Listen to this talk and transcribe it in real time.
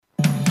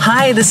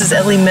Hi, this is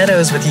Ellie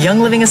Meadows with Young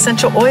Living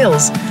Essential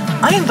Oils.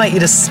 I invite you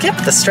to skip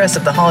the stress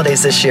of the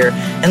holidays this year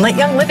and let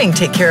Young Living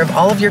take care of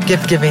all of your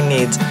gift-giving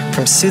needs,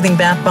 from soothing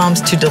bath bombs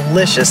to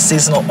delicious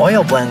seasonal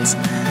oil blends.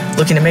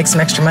 Looking to make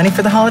some extra money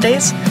for the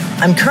holidays?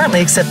 I'm currently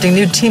accepting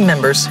new team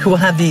members who will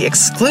have the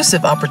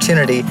exclusive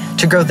opportunity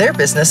to grow their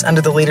business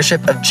under the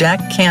leadership of Jack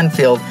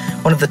Canfield,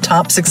 one of the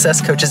top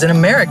success coaches in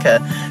America.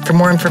 For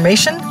more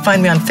information,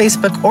 find me on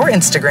Facebook or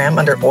Instagram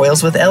under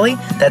Oils with Ellie,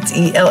 that's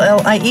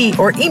ELLIE,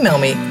 or email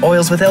me,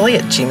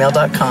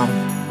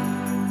 oilswithellie@gmail.com.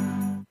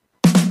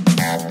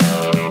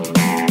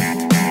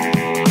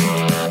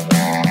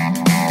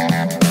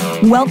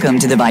 Welcome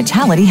to the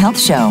Vitality Health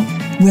Show,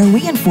 where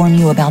we inform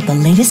you about the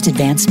latest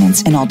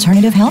advancements in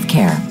alternative health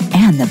care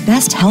and the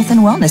best health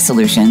and wellness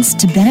solutions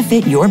to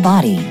benefit your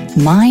body,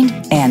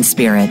 mind, and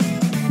spirit.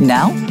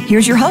 Now,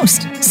 here's your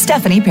host,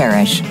 Stephanie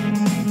Parrish.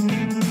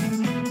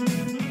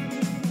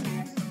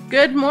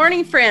 Good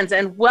morning, friends,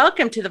 and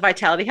welcome to the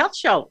Vitality Health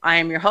Show. I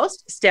am your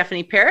host,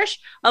 Stephanie Parrish,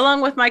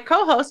 along with my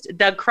co-host,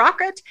 Doug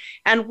Crockett,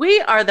 and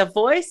we are the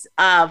voice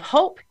of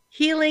hope,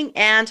 healing,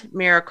 and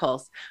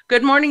miracles.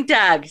 Good morning,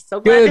 Doug. So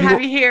glad to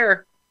have you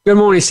here. Good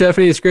morning,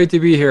 Stephanie. It's great to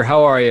be here.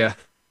 How are you?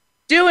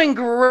 Doing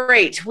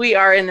great. We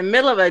are in the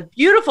middle of a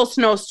beautiful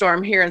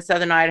snowstorm here in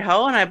southern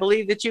Idaho, and I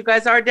believe that you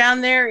guys are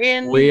down there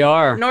in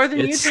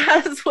northern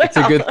Utah as well. It's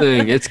a good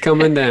thing. It's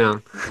coming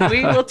down.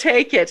 We will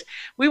take it.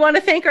 We want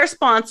to thank our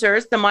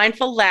sponsors, the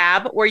Mindful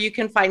Lab, where you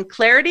can find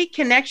clarity,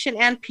 connection,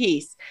 and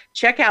peace.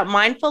 Check out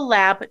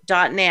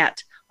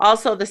mindfullab.net.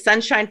 Also, the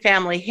Sunshine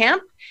Family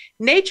Hemp,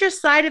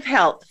 Nature's Side of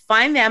Health.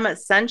 Find them at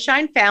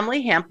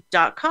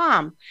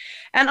sunshinefamilyhemp.com.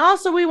 And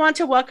also, we want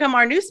to welcome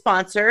our new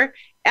sponsor,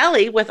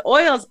 Ellie with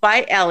Oils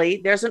by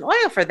Ellie. There's an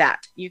oil for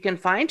that. You can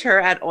find her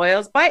at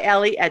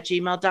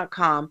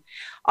oilsbyellie@gmail.com.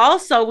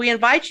 Also, we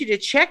invite you to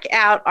check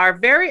out our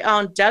very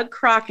own Doug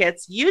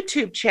Crockett's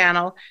YouTube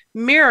channel,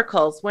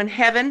 Miracles When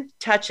Heaven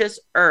Touches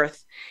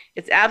Earth.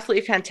 It's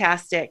absolutely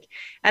fantastic.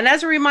 And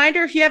as a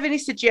reminder, if you have any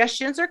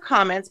suggestions or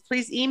comments,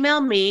 please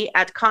email me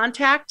at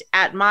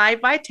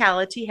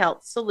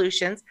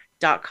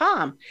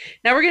contact@myvitalityhealthsolutions.com.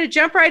 Now we're going to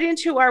jump right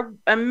into our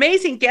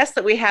amazing guest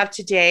that we have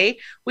today.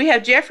 We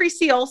have Jeffrey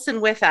C.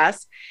 Olson with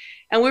us.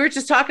 And we were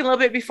just talking a little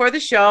bit before the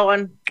show,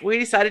 and we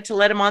decided to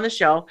let him on the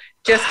show.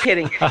 Just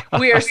kidding.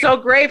 We are so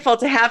grateful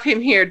to have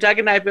him here. Doug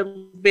and I have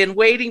been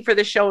waiting for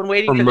the show and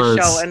waiting for the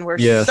show, and we're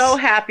so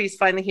happy he's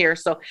finally here.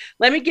 So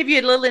let me give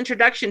you a little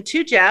introduction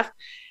to Jeff.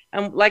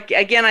 And like,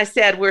 again, I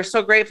said, we're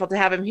so grateful to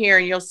have him here,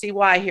 and you'll see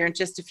why here in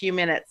just a few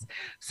minutes.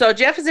 So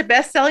Jeff is a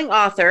best-selling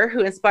author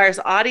who inspires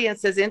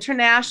audiences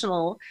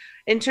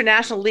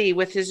internationally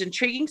with his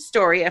intriguing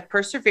story of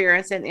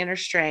perseverance and inner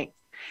strength.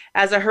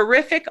 As a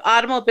horrific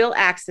automobile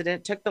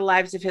accident took the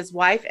lives of his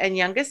wife and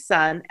youngest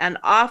son, and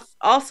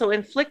also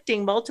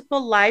inflicting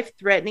multiple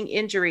life-threatening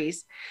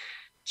injuries,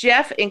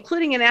 Jeff,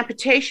 including an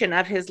amputation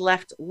of his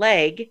left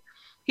leg,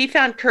 he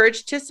found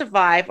courage to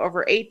survive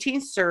over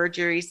 18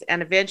 surgeries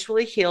and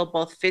eventually heal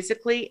both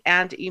physically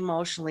and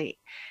emotionally.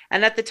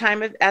 And at the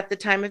time of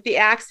the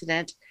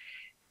accident,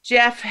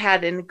 Jeff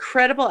had an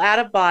incredible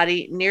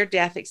out-of-body,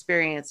 near-death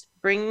experience,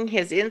 bringing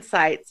his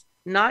insights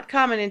not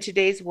common in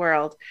today's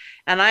world.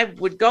 And I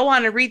would go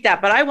on and read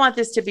that, but I want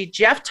this to be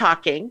Jeff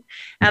talking.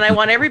 And I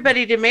want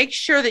everybody to make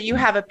sure that you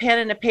have a pen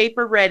and a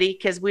paper ready,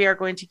 because we are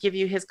going to give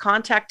you his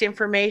contact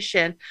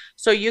information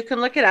so you can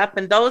look it up.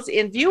 And those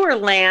in viewer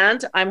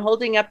land, I'm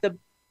holding up the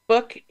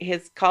book.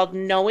 It's called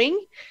Knowing.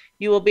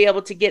 You will be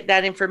able to get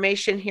that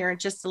information here in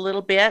just a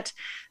little bit.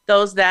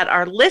 Those that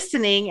are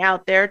listening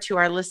out there to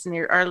our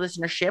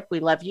listenership, we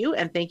love you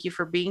and thank you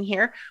for being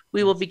here.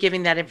 We will be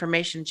giving that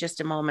information in just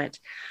a moment.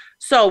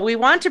 So we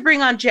want to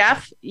bring on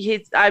Jeff.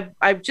 I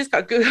literally just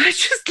got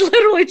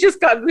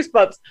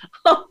goosebumps.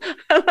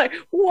 I'm like,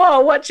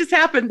 whoa, what just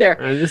happened there?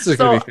 This is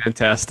going to be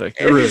fantastic.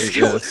 It really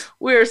is.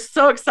 We're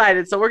so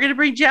excited. So we're going to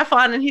bring Jeff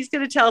on, and he's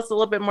going to tell us a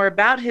little bit more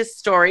about his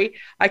story.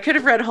 I could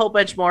have read a whole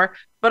bunch more,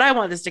 but I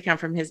want this to come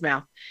from his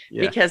mouth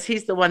because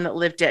he's the one that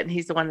lived it and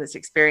he's the one that's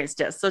experienced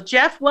it. So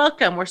Jeff,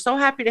 welcome. We're so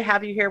happy to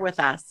have you here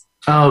with us.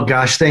 Oh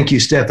gosh, thank you,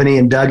 Stephanie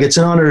and Doug. It's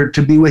an honor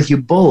to be with you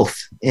both.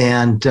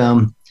 And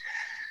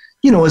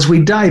as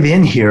we dive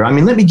in here, I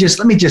mean, let me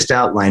just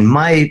outline.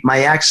 My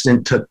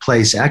accident took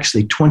place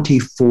actually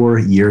 24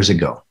 years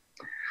ago.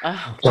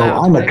 Oh, so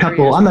wow. I'm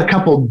a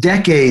couple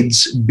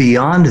decades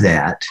beyond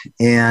that,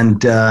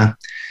 and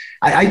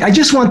I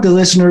just want the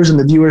listeners and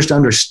the viewers to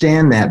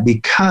understand that,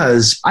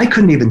 because I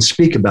couldn't even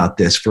speak about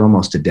this for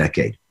almost a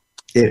decade.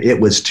 It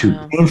was too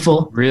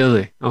painful.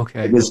 Really?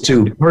 Okay. It was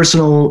too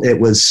personal. It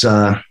was,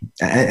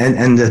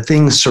 and the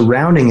things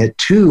surrounding it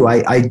too.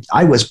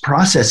 I was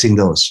processing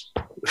those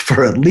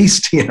for at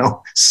least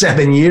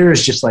 7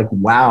 years. Just like,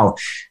 wow,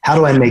 how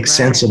do I make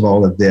sense of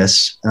all of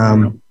this?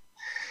 And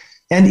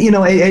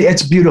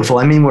it's beautiful.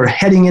 I mean, we're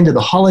heading into the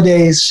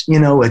holidays.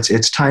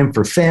 It's time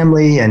for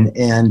family,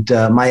 and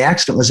my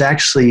accident was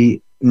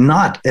actually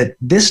not at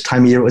this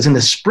time of year. It was in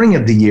the spring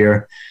of the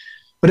year,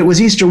 but it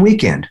was Easter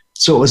weekend.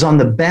 So it was on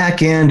the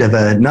back end of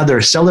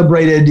another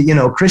celebrated,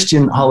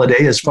 Christian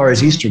holiday as far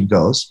as Easter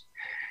goes.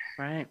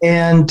 Right.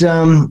 And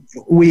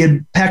we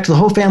had packed the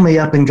whole family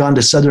up and gone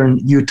to southern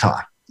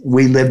Utah.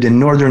 We lived in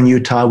northern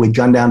Utah. We'd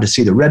gone down to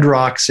see the Red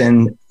Rocks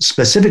and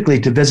specifically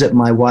to visit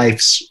my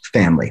wife's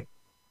family.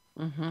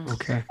 Mm-hmm.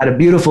 Okay. Had a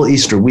beautiful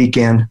Easter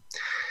weekend.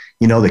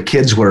 You know, the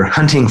kids were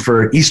hunting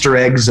for Easter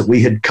eggs that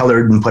we had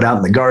colored and put out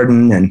in the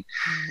garden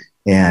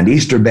and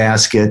Easter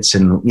baskets.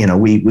 And, you know,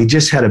 we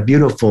just had a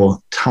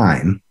beautiful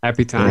time.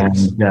 Happy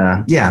times.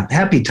 And,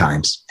 happy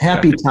times.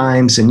 Happy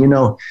times. And, you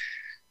know,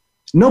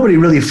 nobody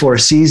really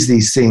foresees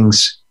these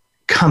things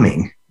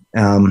coming.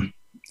 And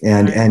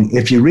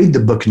if you read the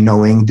book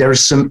Knowing, there's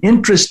some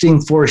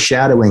interesting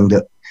foreshadowing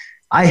that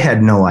I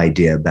had no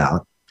idea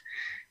about.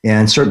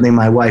 And certainly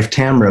my wife,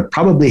 Tamara,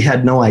 probably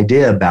had no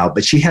idea about,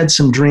 but she had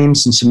some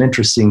dreams and some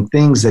interesting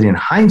things that in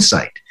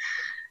hindsight,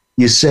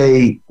 you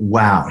say,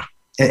 wow.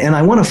 And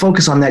I want to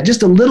focus on that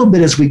just a little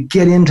bit as we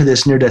get into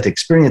this near-death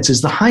experience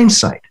is the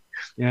hindsight.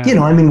 Yeah. You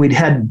know, I mean, we'd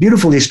had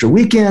beautiful Easter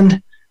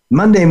weekend.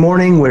 Monday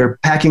morning, we're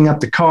packing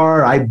up the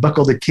car. I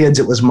buckled the kids.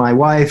 It was my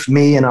wife,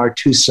 me, and our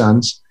 2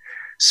 sons.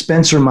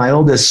 Spencer, my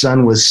oldest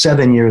son, was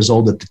 7 years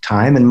old at the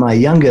time. And my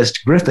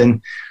youngest,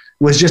 Griffin,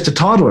 was just a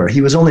toddler.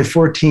 He was only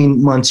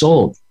 14 months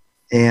old.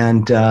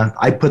 And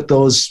I put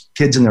those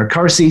kids in their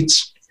car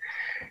seats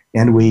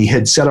and we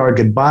had said our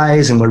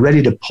goodbyes and we're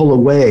ready to pull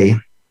away.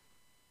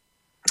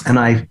 And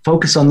I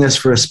focus on this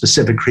for a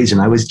specific reason.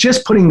 I was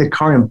just putting the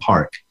car in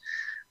park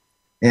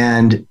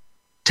and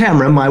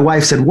Tamara, my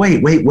wife, said,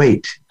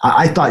 wait.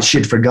 I thought she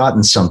had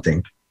forgotten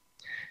something.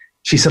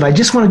 She said, I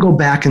just want to go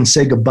back and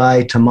say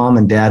goodbye to Mom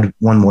and Dad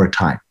one more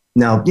time.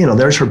 Now, you know,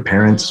 there's her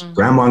parents,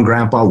 Grandma and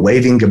Grandpa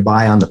waving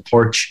goodbye on the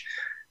porch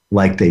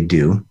like they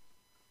do.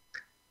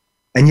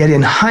 And yet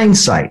in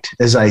hindsight,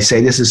 as I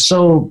say, this is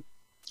so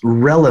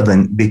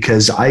relevant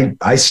because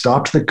I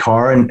stopped the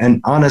car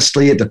and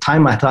honestly, at the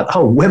time I thought,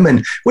 oh,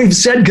 women, we've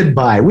said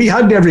goodbye. We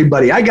hugged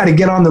everybody. I got to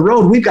get on the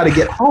road. We've got to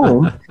get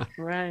home.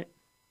 Right.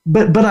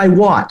 But I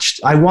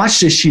watched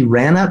as she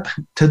ran up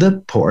to the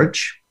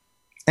porch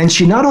and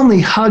she not only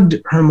hugged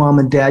her mom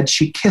and dad,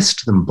 she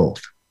kissed them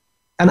both.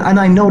 And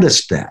I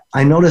noticed that.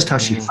 I noticed how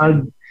she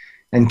hugged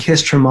and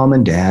kissed her mom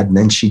and dad. And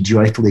then she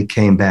joyfully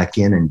came back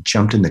in and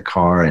jumped in the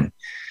car and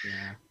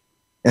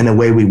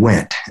away we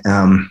went.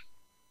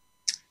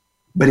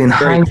 But in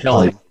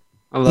hindsight,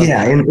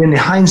 in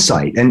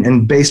hindsight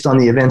and based on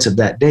the events of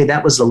that day,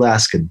 that was the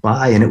last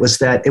goodbye. And it was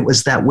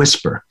that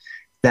whisper,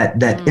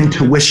 that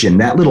intuition,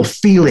 that little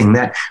feeling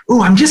that,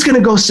 oh, I'm just going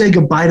to go say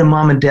goodbye to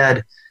Mom and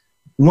Dad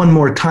one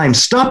more time.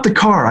 Stop the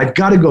car. I've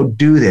got to go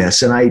do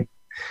this. And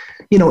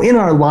in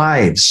our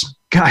lives,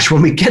 gosh,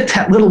 when we get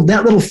that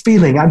little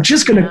feeling, I'm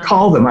just going to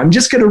call them. I'm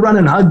just going to run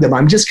and hug them.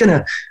 I'm just going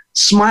to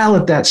smile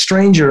at that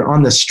stranger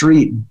on the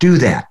street. Do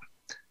that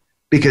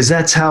because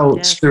that's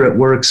how spirit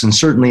works. And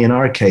certainly in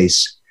our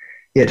case,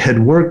 it had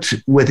worked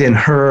within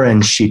her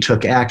and she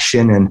took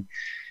action.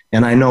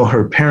 And I know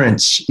her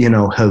parents,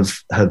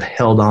 have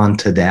held on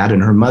to that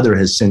and her mother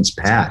has since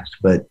passed,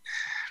 but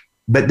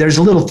there's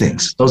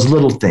those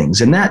little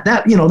things. And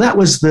that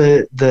was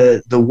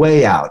the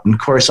way out. And of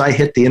course I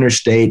hit the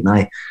interstate and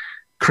I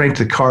cranked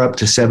the car up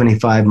to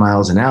 75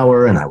 miles an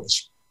hour. And I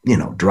was,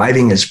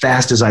 driving as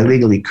fast as I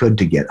legally could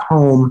to get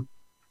home.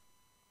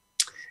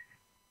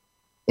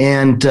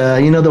 And,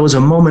 there was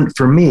a moment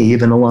for me,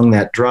 even along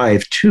that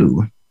drive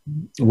too,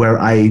 where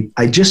I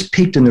just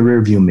peeked in the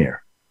rearview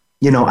mirror.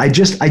 You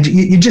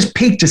just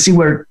peek to see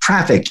where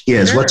traffic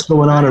is, what's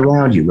going on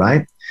around you,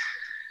 right?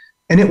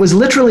 And it was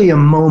literally a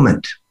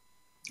moment.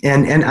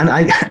 And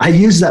I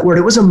use that word.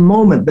 It was a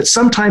moment, but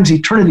sometimes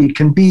eternity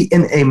can be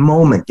in a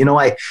moment.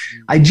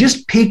 I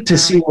just peeked to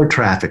see where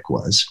traffic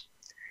was.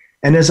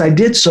 And as I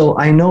did so,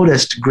 I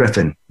noticed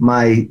Griffin,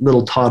 my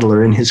little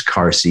toddler, in his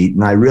car seat,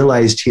 and I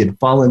realized he had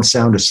fallen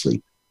sound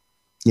asleep.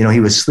 He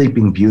was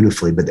sleeping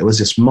beautifully, but there was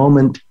this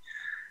moment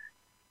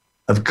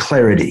of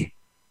clarity.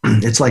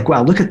 It's like,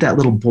 wow, look at that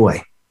little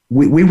boy.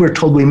 We were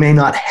told we may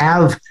not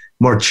have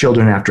more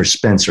children after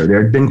Spencer.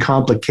 There had been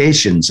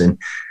complications and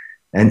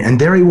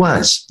there he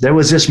was. There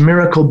was this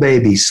miracle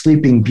baby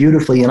sleeping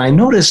beautifully. And I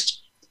noticed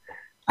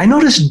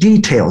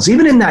details.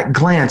 Even in that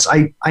glance,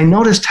 I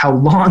noticed how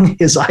long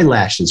his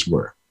eyelashes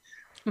were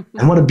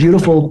and what a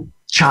beautiful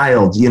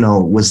child,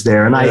 was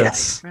there. And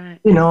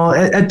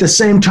at the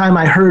same time,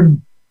 I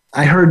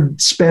heard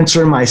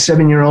Spencer, my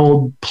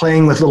 7-year-old,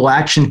 playing with little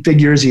action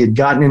figures he had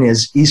gotten in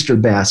his Easter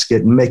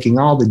basket and making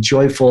all the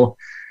joyful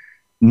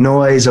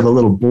noise of a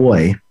little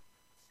boy.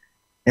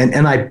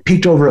 And I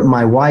peeked over at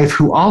my wife,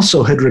 who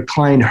also had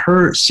reclined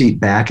her seat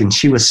back and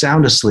she was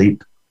sound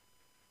asleep,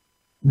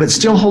 but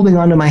still holding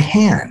onto my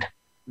hand.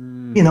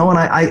 And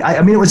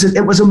I mean,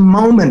 it was a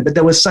moment, but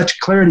there was such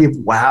clarity of,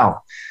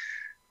 wow,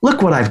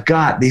 look what I've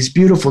got. These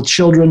beautiful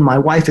children. My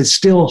wife is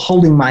still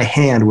holding my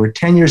hand. We're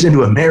 10 years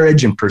into a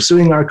marriage and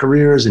pursuing our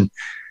careers and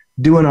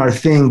doing our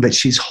thing, but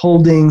she's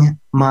holding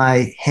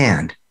my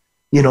hand,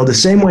 the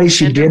same way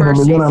she did when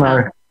we went on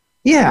our,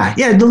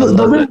 the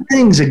little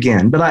things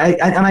again. But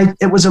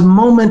it was a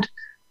moment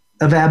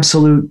of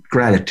absolute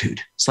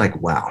gratitude. It's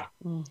like, wow.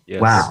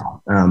 Yes.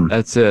 Wow.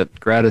 That's it.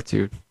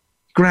 Gratitude.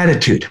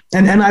 Gratitude.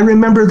 And I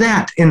remember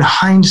that in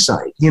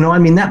hindsight. I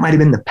mean, that might have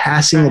been the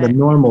passing of a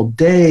normal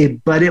day,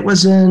 but it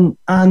was an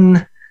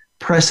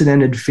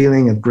unprecedented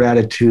feeling of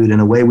gratitude,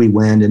 and away we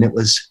went. And it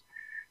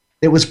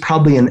was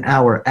probably an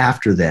hour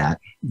after that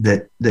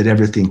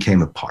everything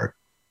came apart.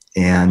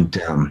 And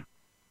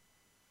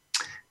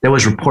there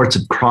was reports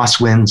of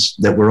crosswinds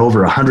that were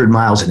over 100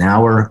 miles an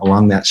hour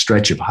along that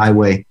stretch of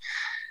highway.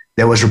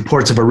 There was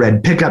reports of a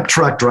red pickup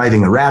truck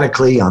driving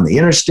erratically on the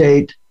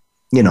interstate,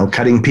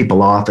 cutting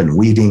people off and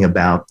weaving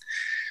about.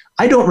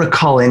 I don't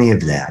recall any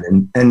of that.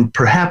 And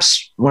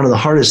perhaps one of the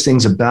hardest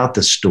things about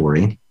the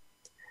story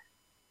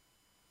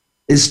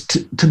is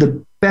to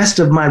the best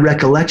of my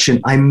recollection,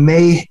 I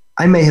may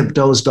have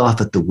dozed off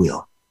at the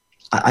wheel.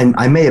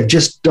 I may have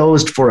just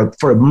dozed for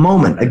a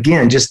moment,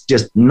 again,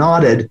 just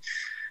nodded,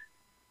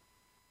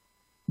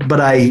 but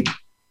I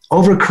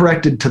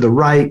overcorrected to the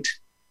right,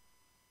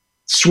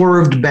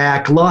 swerved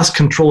back, lost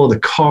control of the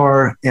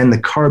car, and the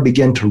car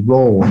began to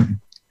roll,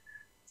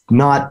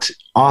 not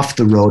off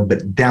the road,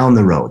 but down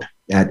the road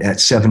at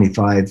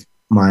 75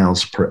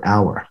 miles per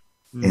hour.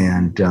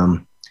 And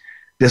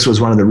this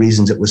was one of the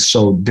reasons it was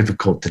so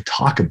difficult to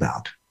talk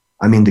about.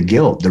 I mean, the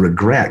guilt, the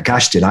regret.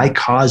 Gosh, did I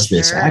cause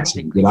this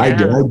accident? Did I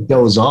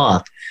doze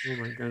off? Oh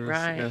my goodness.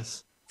 Right.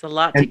 Yes. It's a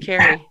lot to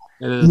carry.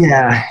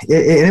 Yeah,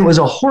 it was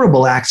a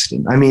horrible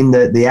accident. I mean,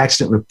 the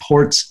accident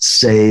reports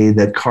say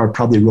that car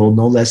probably rolled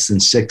no less than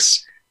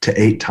 6 to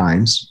 8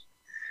 times.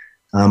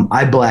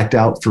 I blacked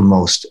out for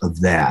most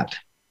of that.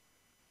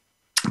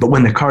 But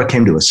when the car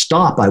came to a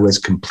stop, I was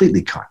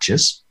completely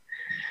conscious.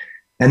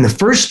 And the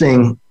first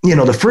thing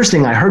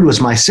I heard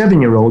was my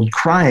 7-year-old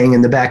crying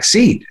in the back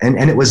seat.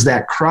 And it was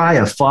that cry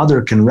a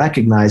father can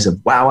recognize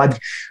of, wow, I've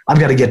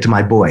got to get to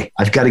my boy.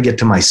 I've got to get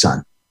to my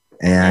son.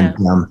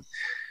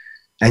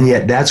 And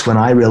yet that's when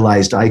I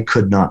realized I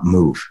could not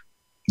move.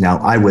 Now,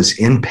 I was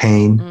in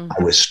pain.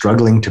 I was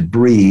struggling to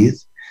breathe.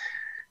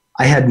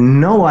 I had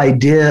no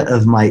idea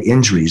of my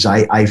injuries.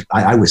 I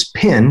was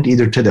pinned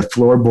either to the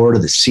floorboard or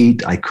the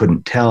seat. I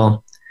couldn't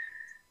tell.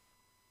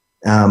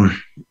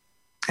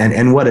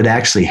 And what had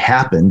actually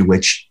happened,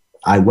 which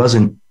I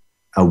wasn't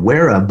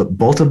aware of, but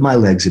both of my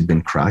legs had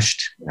been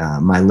crushed.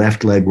 My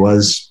left leg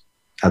was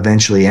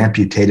eventually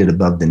amputated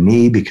above the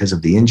knee because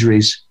of the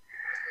injuries.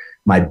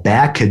 My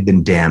back had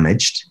been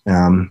damaged.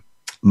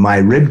 My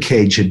rib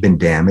cage had been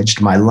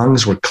damaged. My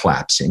lungs were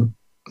collapsing.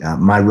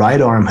 My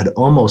right arm had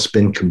almost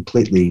been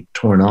completely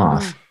torn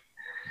off.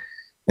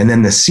 And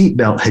then the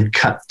seatbelt had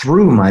cut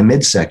through my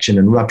midsection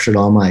and ruptured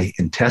all my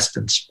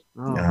intestines.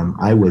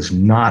 I was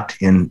not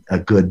in a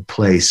good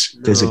place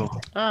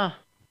physically. Oh,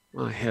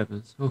 my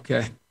heavens.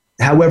 Okay.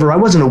 However, I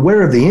wasn't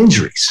aware of the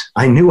injuries.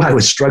 I knew I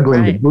was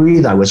struggling to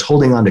breathe. I was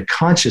holding on to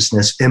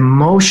consciousness.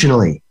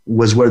 Emotionally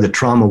was where the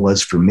trauma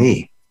was for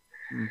me.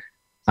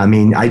 I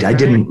mean, I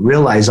didn't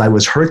realize I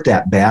was hurt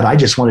that bad. I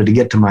just wanted to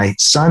get to my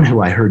son,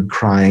 who I heard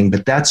crying.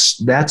 But that's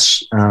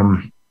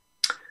when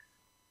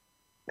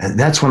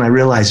I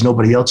realized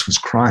nobody else was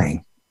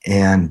crying,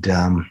 and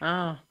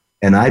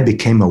I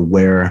became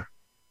aware,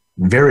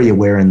 very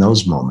aware in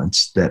those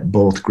moments, that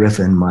both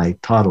Griffin, my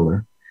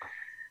toddler,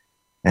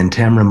 and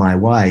Tamara, my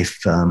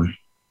wife,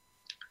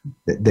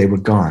 they were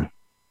gone.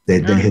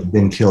 They had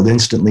been killed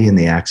instantly in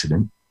the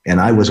accident,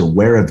 and I was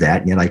aware of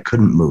that, and yet I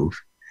couldn't move.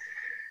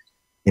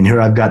 And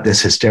here I've got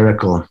this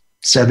hysterical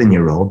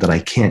 7-year-old that I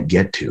can't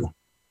get to,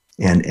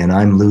 and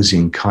I'm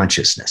losing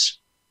consciousness.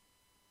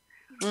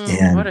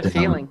 What a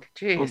feeling.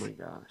 Jeez. Oh my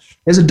gosh.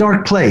 It's a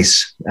dark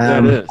place.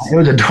 It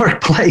was a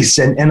dark place,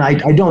 and I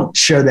don't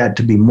share that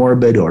to be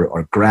morbid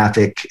or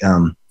graphic.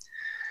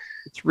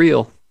 It's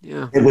real.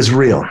 Yeah. It was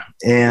real.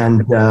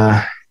 And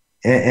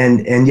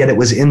yet it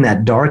was in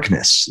that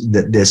darkness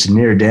that this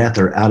near-death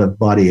or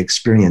out-of-body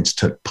experience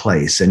took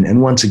place.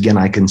 And once again,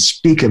 I can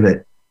speak of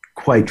it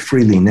quite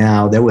freely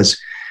now. There was,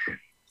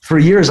 for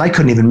years, I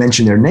couldn't even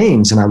mention their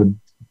names, and I would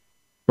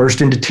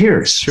burst into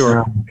tears.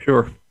 Sure.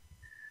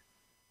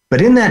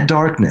 But in that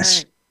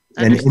darkness,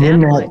 and in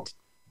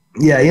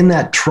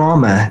that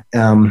trauma,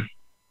 the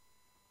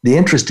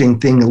interesting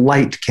thing,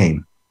 light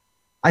came.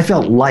 I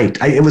felt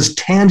light. It was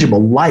tangible.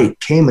 Light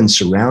came and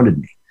surrounded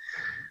me.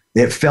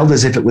 It felt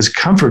as if it was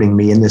comforting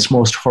me in this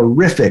most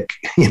horrific,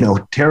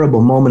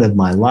 terrible moment of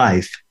my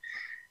life.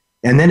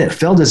 And then it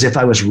felt as if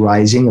I was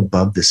rising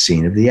above the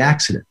scene of the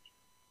accident,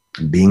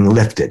 being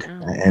lifted.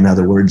 In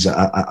other words,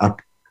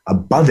 up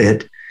above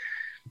it.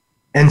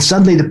 And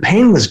suddenly the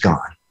pain was gone,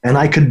 and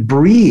I could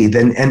breathe.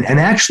 And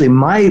actually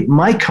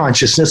my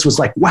consciousness was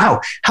like, wow,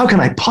 how can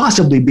I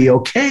possibly be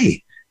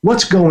okay?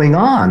 What's going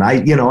on? I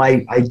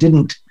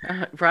didn't,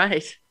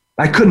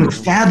 I couldn't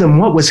fathom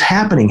what was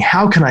happening.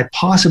 How can I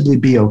possibly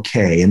be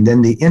okay? And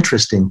then the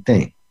interesting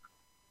thing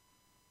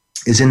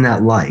is, in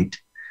that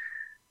light,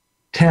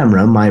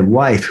 Tamara, my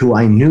wife, who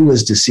I knew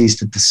was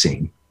deceased at the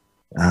scene,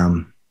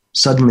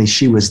 suddenly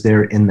she was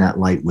there in that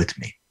light with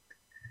me.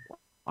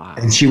 Wow.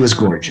 And she was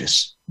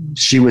gorgeous.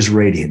 She was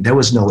radiant. There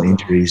was no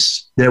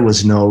injuries. There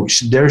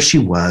she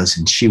was,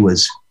 and she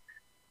was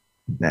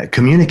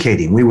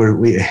communicating.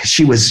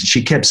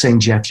 She kept saying,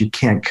 Jeff, you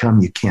can't come.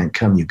 You can't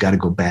come. You've got to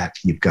go back.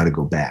 You've got to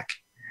go back.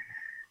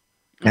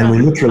 And we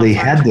literally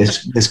had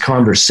this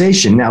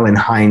conversation. Now, in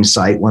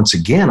hindsight, once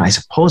again, I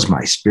suppose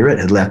my spirit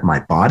had left my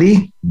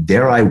body.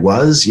 There I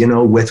was,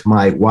 with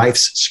my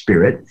wife's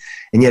spirit.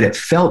 And yet it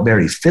felt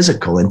very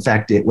physical. In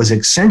fact, it was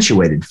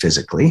accentuated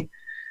physically.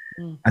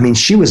 I mean,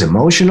 she was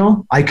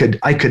emotional. I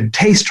could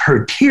taste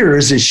her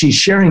tears as she's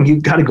sharing,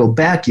 you've got to go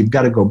back. You've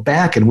got to go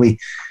back. And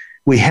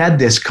we had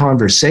this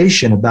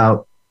conversation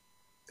about,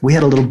 we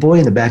had a little boy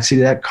in the backseat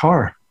of that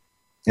car.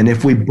 And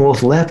if we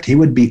both left, he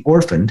would be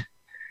orphaned.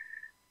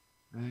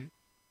 Right.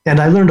 And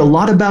I learned a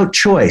lot about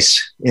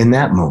choice in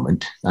that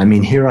moment. I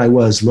mean, here I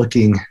was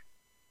looking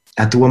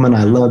at the woman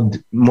I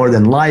loved more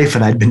than life,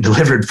 and I'd been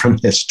delivered from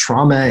this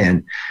trauma,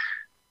 and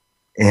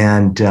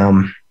yet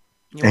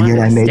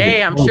I made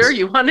stay. I'm sure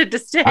you wanted to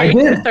stay. I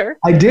did. With her.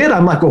 I did.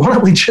 I'm like, well, why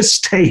don't we just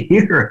stay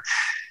here?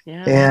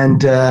 Yeah.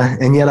 And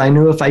yet I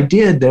knew if I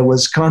did, there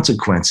was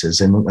consequences,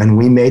 and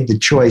we made the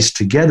choice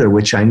together,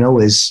 which I know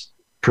is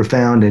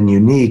profound and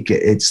unique.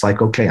 It's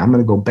like, okay, I'm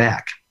going to go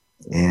back,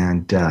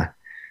 and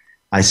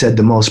I said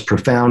the most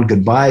profound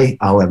goodbye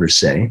I'll ever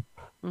say.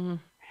 Mm-hmm.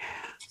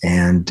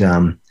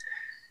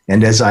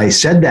 And as I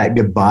said that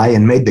goodbye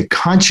and made the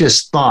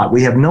conscious thought,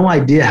 we have no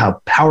idea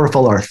how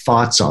powerful our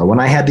thoughts are. When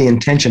I had the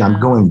intention, I'm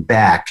going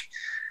back,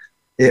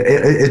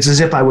 it's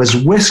as if I was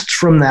whisked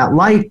from that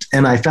light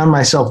and I found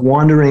myself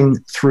wandering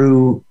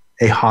through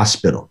a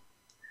hospital.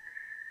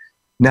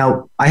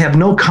 Now, I have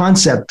no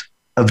concept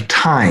of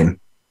time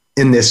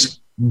in this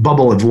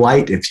bubble of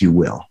light, if you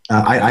will.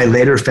 I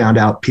later found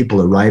out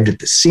people arrived at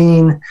the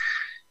scene.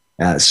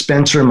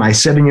 Spencer, my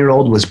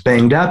 7-year-old, was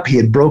banged up. He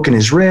had broken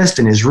his wrist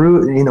and his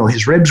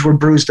ribs were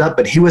bruised up,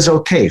 but he was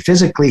okay.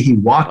 Physically, he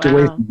walked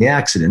away from the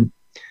accident.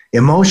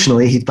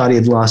 Emotionally, he thought he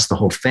had lost the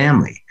whole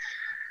family.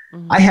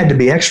 Mm-hmm. I had to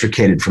be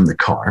extricated from the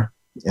car,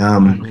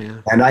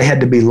 and I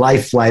had to be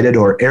life flighted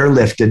or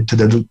airlifted to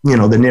the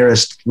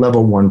nearest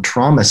level 1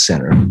 trauma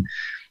center.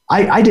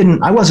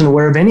 I wasn't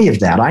aware of any of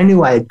that. I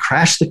knew I had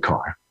crashed the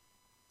car.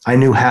 I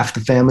knew half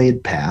the family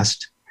had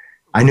passed.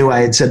 I knew I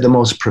had said the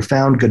most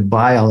profound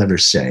goodbye I'll ever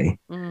say.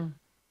 Mm.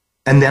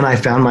 And then I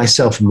found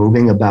myself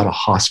moving about a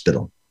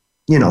hospital,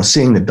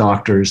 seeing the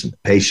doctors and the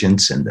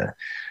patients and the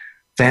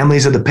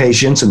families of the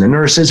patients and the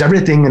nurses,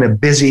 everything in a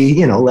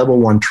busy, level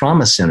 1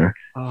 trauma center.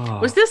 Oh.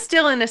 Was this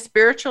still in a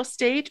spiritual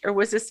state, or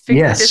was this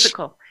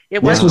physical?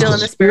 It was still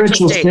in a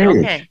spiritual state.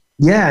 Okay.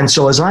 Yeah. And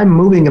so as I'm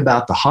moving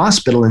about the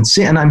hospital and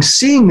I'm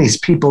seeing these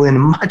people in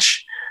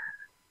much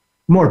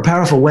more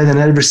powerful way than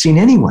I'd ever seen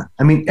anyone.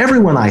 I mean,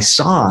 everyone I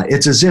saw,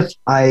 it's as if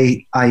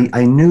I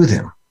knew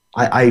them.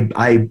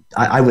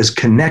 I was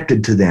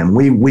connected to them.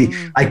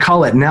 I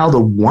call it now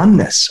the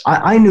oneness.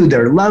 I knew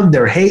their love,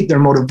 their hate, their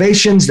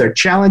motivations, their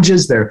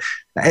challenges, their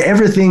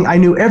everything. I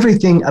knew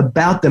everything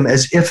about them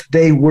as if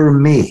they were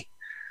me.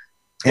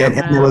 And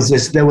there was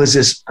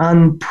this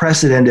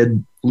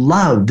unprecedented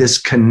love, this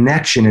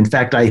connection. In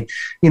fact, I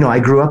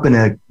grew up in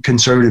a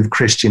conservative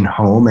Christian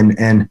home,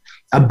 and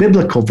a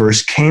biblical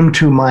verse came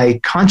to my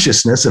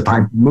consciousness if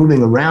I'm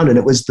moving around, and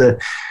it was the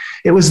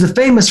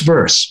famous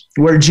verse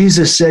where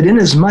Jesus said,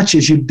 "Inasmuch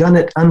as you've done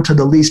it unto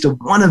the least of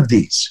one of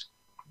these,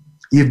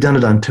 you've done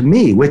it unto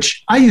me,"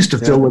 which I used to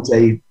feel was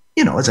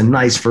as a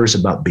nice verse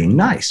about being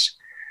nice.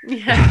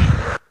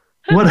 Yeah.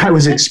 What I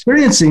was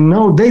experiencing,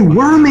 no, they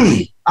were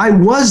me. I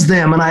was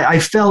them, and I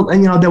felt,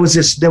 and there was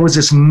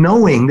this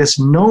knowing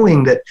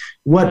that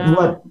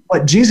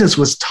what Jesus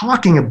was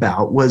talking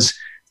about was,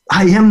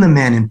 I am the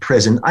man in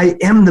prison. I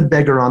am the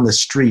beggar on the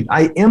street.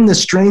 I am the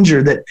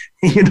stranger that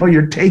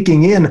you're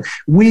taking in.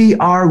 We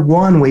are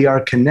one. We are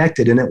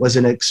connected, and it was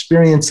an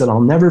experience that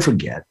I'll never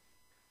forget.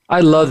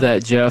 I love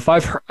that, Jeff.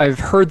 I've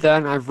heard that,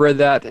 and I've read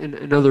that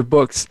in other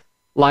books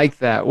like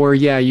that, where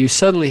you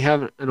suddenly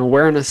have an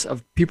awareness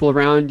of people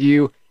around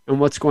you and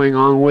what's going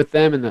on with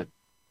them in the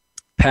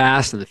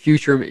past and the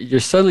future.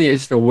 You're suddenly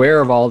just aware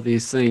of all of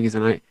these things,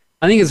 and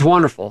I think it's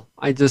wonderful.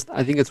 I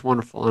think it's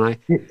wonderful, and I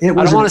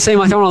don't want to say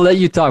much. I don't want to let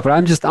you talk, but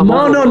I'm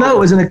no. It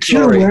was an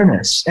acute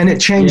awareness, and it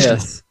changed.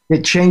 Yes.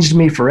 It changed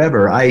me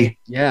forever.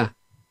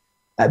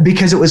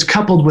 Because it was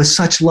coupled with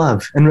such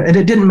love, and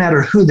it didn't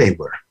matter who they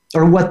were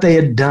or what they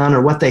had done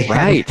or what they had.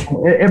 Right.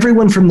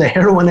 Everyone from the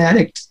heroin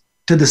addict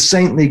to the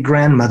saintly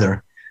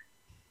grandmother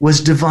was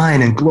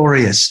divine and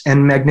glorious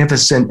and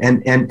magnificent,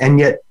 and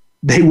yet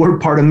they were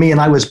part of me, and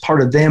I was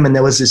part of them, and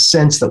there was this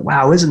sense that,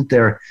 wow, isn't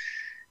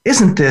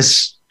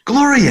this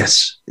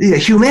glorious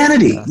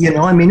humanity?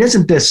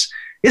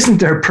 Isn't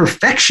there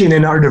perfection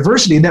in our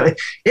diversity? That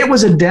it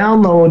was a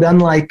download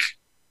unlike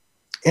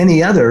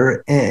any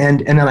other.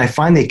 And then I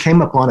finally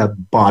came upon a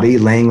body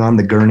laying on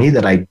the gurney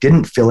that I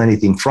didn't feel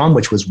anything from,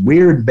 which was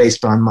weird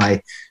based on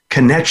my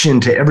connection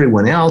to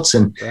everyone else.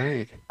 And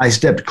right. I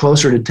stepped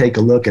closer to take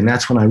a look, and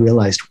that's when I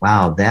realized,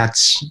 wow,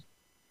 that's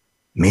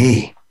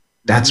me.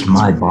 That's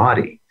my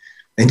body.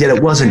 And yet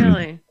it wasn't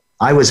really.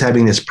 I was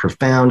having this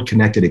profound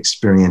connected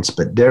experience,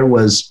 but there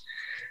was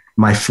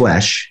my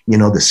flesh,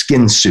 the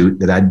skin suit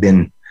that I'd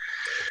been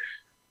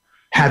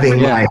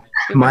having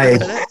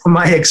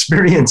my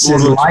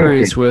experiences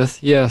experience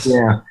with. Yes.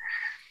 Yeah.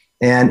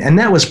 And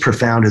that was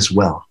profound as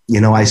well.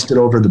 I stood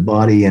over the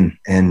body and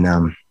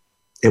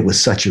it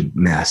was such a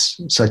mess,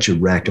 such a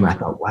wreck. And I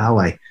thought, wow,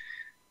 I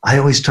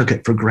always took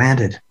it for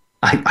granted.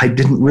 I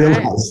didn't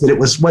realize that it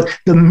was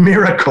the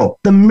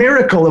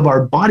miracle of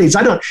our bodies.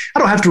 I don't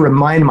have to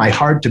remind my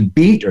heart to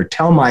beat or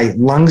tell my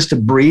lungs to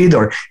breathe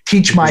or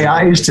teach my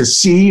eyes to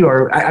see,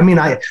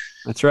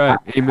 that's right.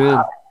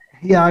 Amen.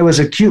 I was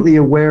acutely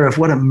aware of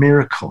what a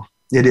miracle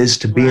it is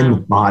to be in the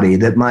body,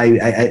 that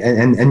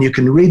and you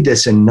can read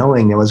this in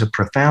Knowing. There was a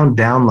profound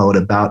download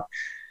about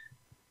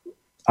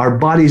our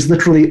bodies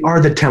literally are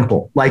the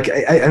temple, like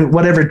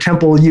whatever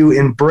temple you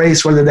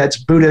embrace, whether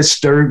that's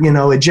Buddhist or,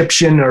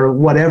 Egyptian or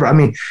whatever.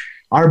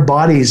 Our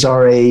bodies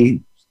are a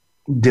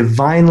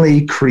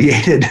divinely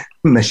created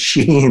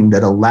machine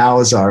that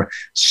allows our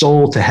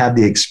soul to have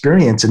the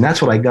experience. And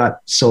that's what I got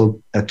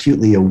so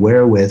acutely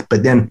aware with.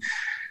 But then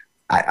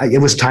it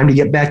was time to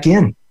get back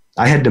in.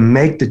 I had to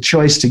make the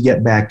choice to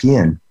get back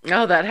in.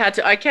 Oh,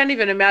 I can't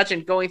even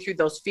imagine going through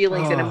those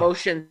feelings and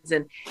emotions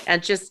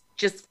and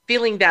just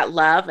feeling that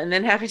love and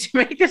then having to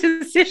make the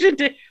decision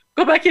to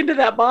go back into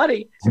that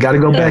body. Got to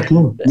go back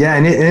in. Yeah.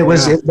 And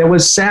there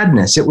was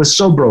sadness. It was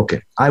so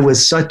broken. I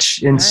was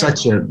such a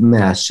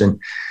mess.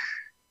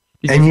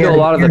 Did you feel a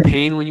lot of the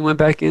pain when you went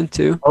back in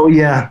too? Oh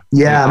yeah.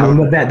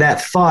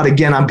 That thought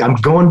again, I'm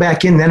going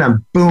back in, then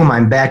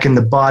I'm back in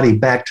the body,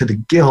 back to the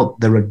guilt,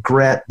 the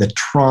regret, the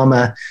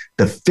trauma,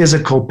 the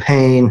physical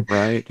pain,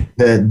 right?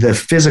 The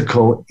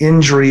physical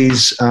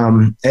injuries.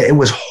 It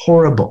was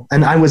horrible.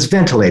 And I was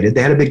ventilated.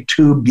 They had a big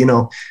tube,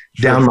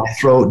 down my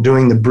throat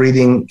doing the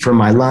breathing for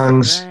my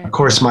lungs. Right. Of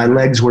course, my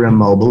legs were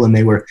immobile and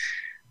they were,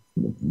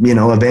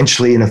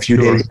 eventually in a few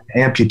days,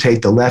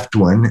 amputate the left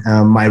one.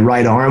 My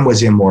right arm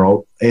was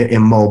immobile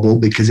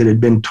because it had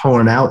been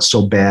torn out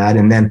so bad.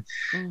 And then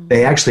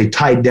they actually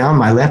tied down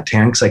my left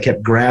hand because I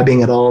kept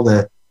grabbing at all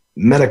the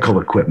medical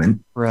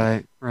equipment.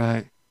 Right.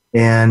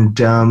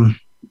 And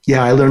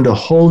I learned a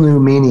whole new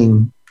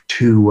meaning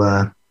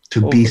to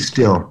be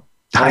still.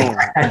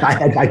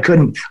 I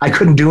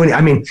couldn't do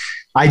any.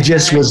 I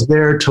just was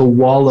there to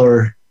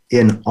wallow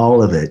in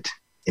all of it,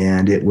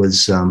 and it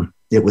was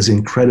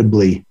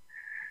incredibly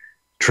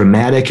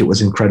traumatic. It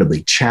was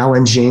incredibly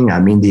challenging.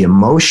 The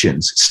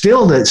emotions,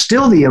 still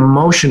the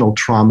emotional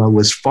trauma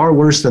was far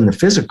worse than the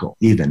physical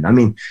even.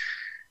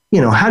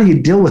 How do you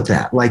deal with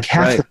that? Like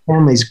half the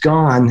family's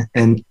gone,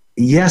 and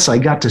yes, I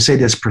got to say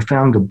this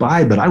profound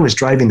goodbye, but I was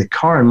driving the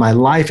car and my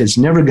life is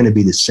never going to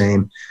be the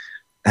same.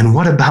 And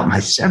what about my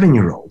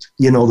 7-year-old?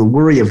 The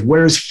worry of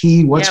where's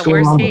he, what's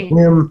going on with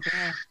him?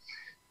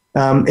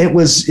 Yeah. It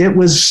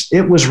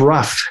was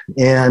rough.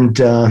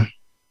 And,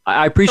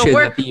 I appreciate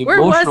that.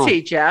 Where was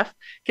he, Jeff?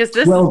 Because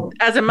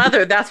as a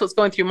mother, that's what's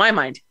going through my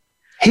mind.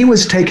 He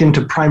was taken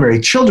to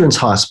Primary Children's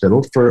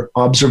Hospital for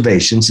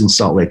observations in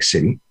Salt Lake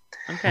City.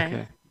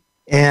 Okay.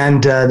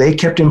 And they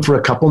kept him for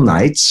a couple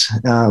nights.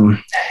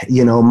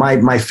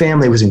 My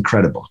family was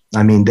incredible.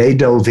 They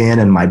dove in,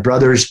 and my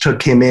brothers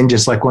took him in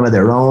just like one of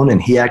their own. And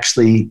he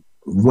actually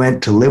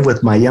went to live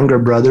with my younger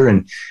brother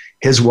and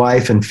his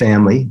wife and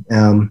family.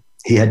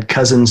 He had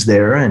cousins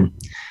there, and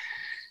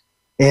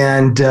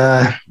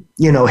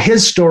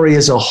his story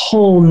is a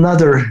whole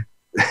nother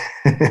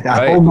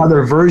whole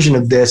nother version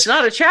of this. It's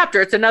not a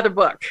chapter, it's another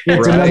book.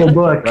 It's another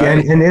book.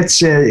 Right. And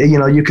it's,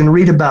 you can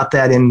read about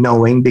that in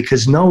Knowing,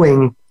 because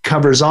Knowing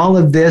covers all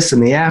of this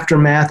and the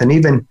aftermath, and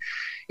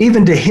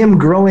even to him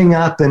growing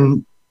up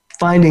and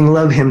finding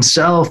love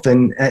himself.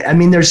 And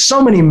there's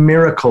so many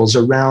miracles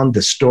around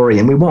the story,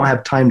 and we won't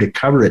have time to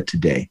cover it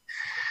today.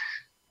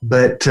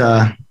 But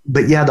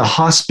yeah, the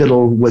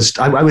hospital was,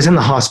 I was in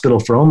the hospital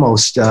for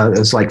almost, it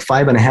was like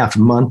 5.5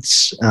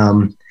 months.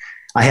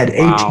 I had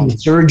 18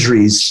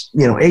 surgeries,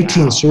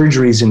 18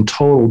 surgeries in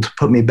total to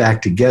put me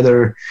back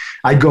together.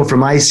 I'd go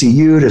from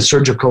ICU to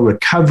surgical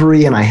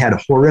recovery, and I had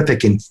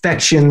horrific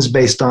infections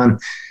based on,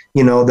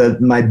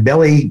 my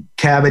belly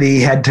cavity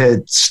had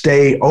to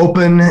stay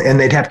open, and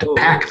they'd have to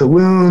pack the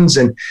wounds.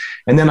 And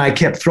then I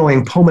kept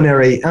throwing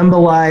pulmonary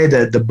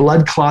emboli, the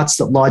blood clots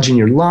that lodge in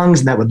your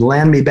lungs, and that would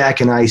land me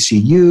back in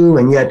ICU.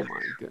 And yet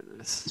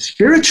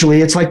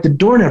spiritually, it's like the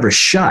door never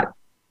shut.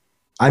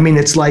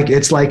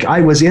 It's like I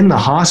was in the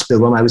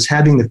hospital and I was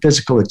having the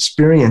physical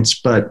experience,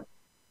 but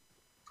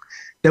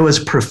there was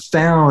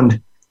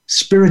profound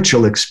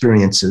spiritual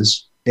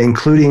experiences,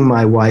 including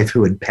my wife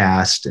who had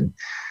passed, and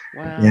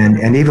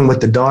even with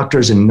the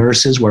doctors and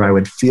nurses, where I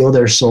would feel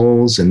their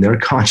souls and their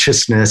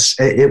consciousness.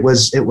 It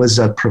was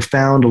a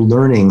profound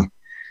learning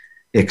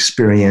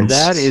experience.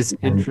 That is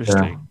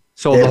interesting.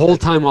 So the whole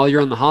time while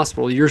you're in the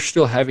hospital, you're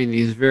still having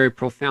these very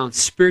profound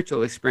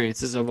spiritual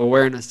experiences of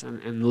awareness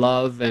and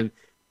love, and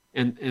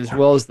as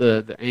well as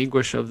the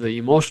anguish of the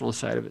emotional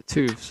side of it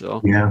too.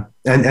 So yeah,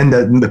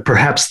 and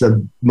perhaps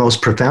the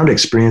most profound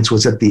experience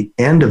was at the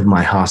end of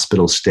my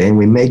hospital stay, and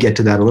we may get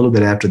to that a little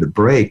bit after the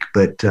break.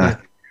 But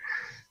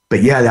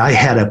but yeah, I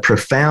had a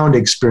profound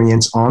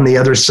experience on the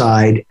other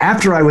side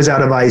after I was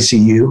out of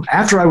ICU,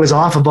 after I was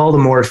off of all the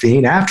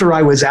morphine, after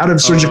I was out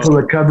of surgical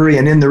recovery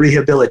and in the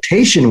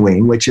rehabilitation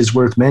wing, which is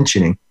worth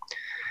mentioning.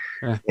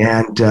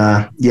 And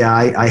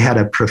I had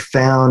a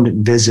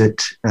profound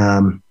visit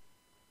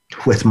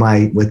with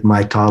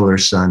my toddler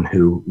son,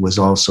 who was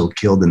also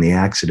killed in the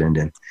accident,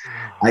 and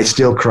I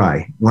still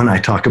cry when I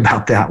talk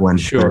about that one.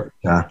 Sure.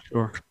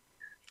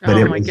 But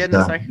oh my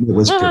goodness! It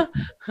was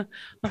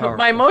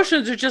my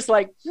emotions are just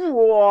like,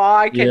 whoa,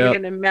 I can't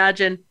even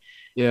imagine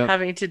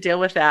having to deal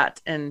with that.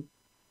 And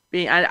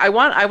being, I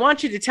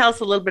want you to tell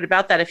us a little bit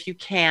about that if you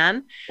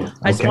can.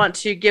 I just want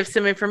to give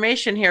some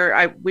information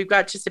here. We've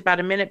got just about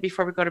a minute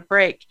before we go to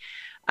break.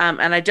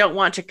 And I don't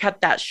want to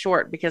cut that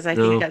short because I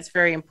think that's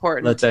very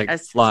important,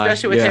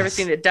 especially with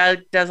everything that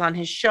Doug does on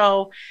his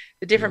show,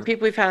 the different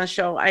people we've had on the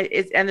show.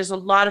 And there's a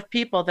lot of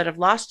people that have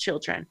lost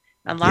children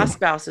and lost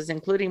spouses,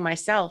 including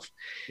myself,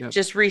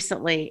 just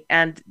recently.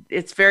 And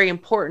it's very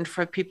important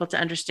for people to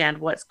understand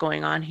what's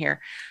going on here.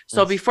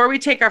 So before we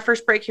take our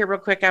first break here real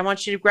quick, I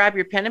want you to grab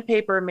your pen and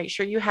paper and make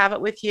sure you have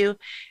it with you.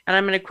 And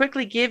I'm going to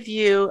quickly give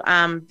you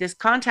this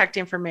contact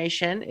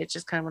information. It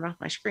just kind of went off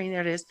my screen.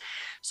 There it is.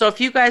 So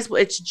if you guys,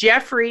 it's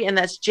Jeffrey, and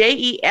that's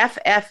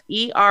JEFFERY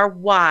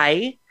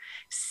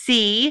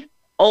C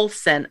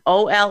Olsen,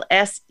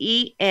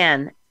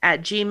 OLSEN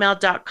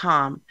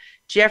 @gmail.com.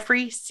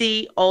 Jeffrey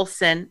C.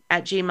 Olsen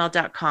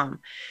 @gmail.com.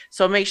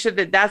 So make sure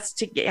that's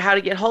how to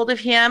get hold of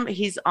him.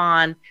 He's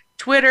on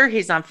Twitter,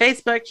 he's on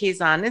Facebook,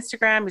 he's on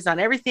Instagram, he's on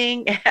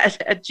everything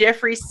at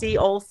Jeffrey C.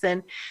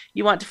 Olsen.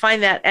 You want to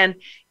find that. And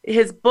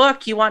his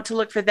book, you want to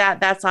look for that.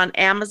 That's on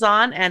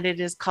Amazon, and it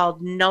is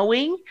called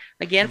Knowing.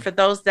 Again, for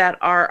those that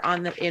are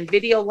in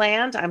video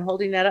land, I'm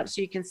holding that up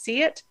so you can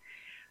see it.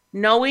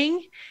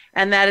 Knowing,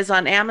 and that is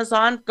on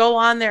Amazon. Go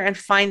on there and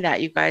find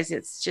that, you guys.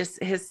 It's just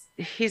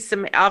he's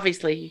some,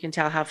 obviously you can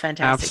tell how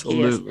fantastic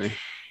he is,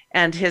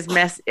 and his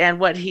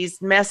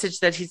message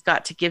that he's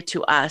got to give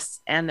to us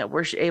and that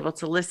we're able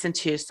to listen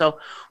to. So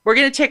we're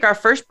going to take our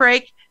first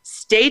break.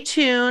 Stay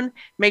tuned.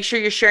 Make sure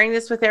you're sharing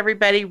this with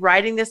everybody,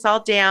 writing this all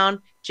down.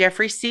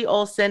 Jeffrey C.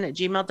 Olsen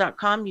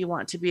 @gmail.com. You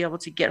want to be able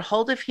to get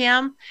hold of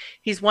him.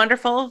 He's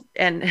wonderful,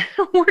 and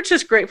we're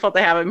just grateful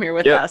to have him here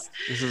with us.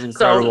 This is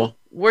incredible. So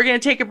we're going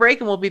to take a break,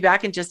 and we'll be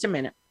back in just a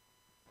minute.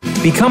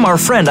 Become our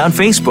friend on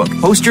Facebook.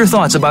 Post your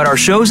thoughts about our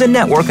shows and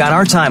network on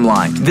our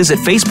timeline. Visit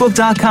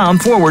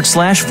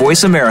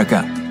facebook.com/Voice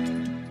America.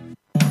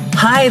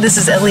 Hi, this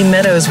is Ellie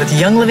Meadows with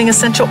Young Living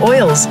Essential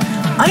Oils.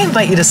 I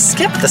invite you to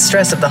skip the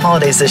stress of the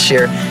holidays this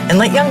year and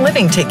let Young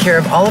Living take care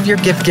of all of your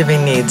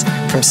gift-giving needs,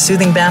 from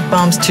soothing bath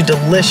bombs to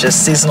delicious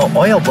seasonal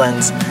oil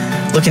blends.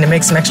 Looking to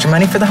make some extra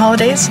money for the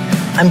holidays?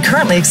 I'm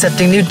currently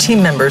accepting new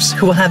team members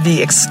who will have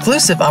the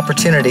exclusive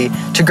opportunity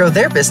to grow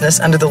their business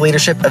under the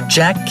leadership of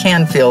Jack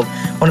Canfield,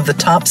 one of the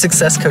top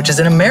success coaches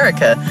in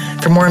America.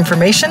 For more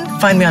information,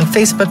 find me on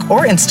Facebook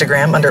or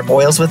Instagram under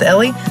Oils with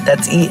Ellie,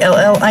 that's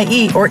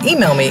ELLIE, or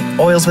email me,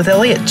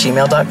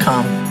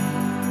 oilswithellie@gmail.com.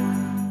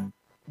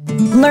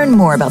 Learn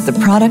more about the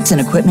products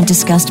and equipment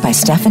discussed by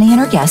Stephanie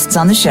and her guests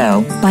on the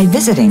show by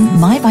visiting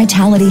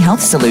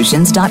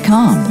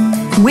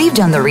myvitalityhealthsolutions.com. We've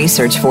done the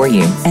research for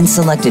you and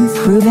selected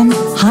proven,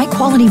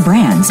 high-quality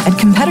brands at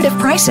competitive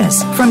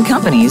prices from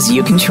companies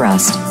you can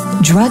trust.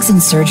 Drugs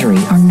and surgery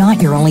are not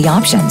your only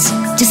options.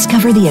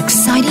 Discover the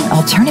exciting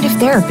alternative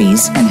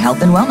therapies and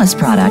health and wellness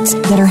products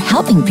that are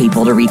helping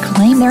people to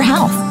reclaim their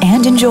health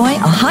and enjoy a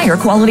higher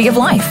quality of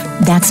life.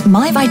 That's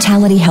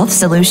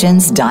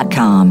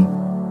myvitalityhealthsolutions.com.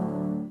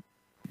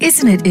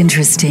 Isn't it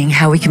interesting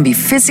how we can be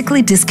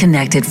physically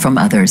disconnected from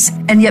others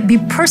and yet be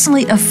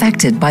personally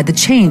affected by the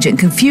change and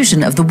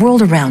confusion of the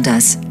world around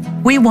us?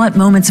 We want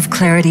moments of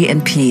clarity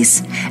and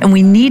peace, and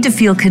we need to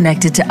feel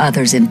connected to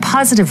others in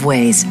positive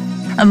ways.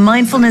 A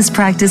mindfulness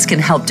practice can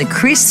help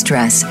decrease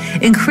stress,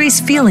 increase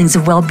feelings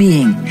of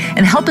well-being,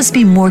 and help us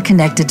be more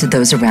connected to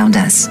those around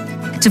us.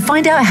 To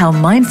find out how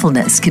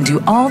mindfulness can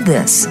do all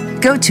this,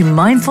 go to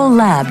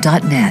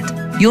mindfullab.net.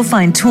 You'll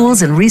find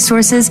tools and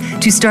resources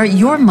to start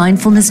your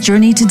mindfulness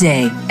journey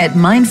today at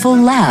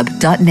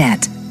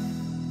mindfullab.net.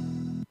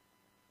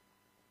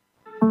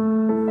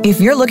 If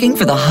you're looking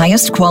for the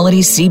highest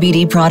quality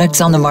CBD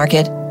products on the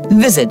market,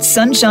 visit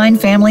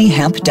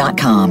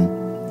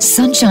sunshinefamilyhemp.com.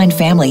 Sunshine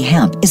Family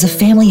Hemp is a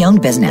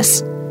family-owned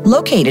business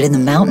located in the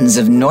mountains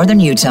of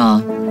northern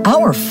Utah.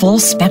 Our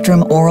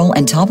full-spectrum oral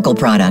and topical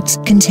products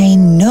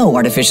contain no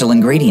artificial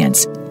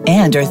ingredients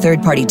and are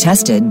third-party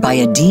tested by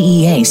a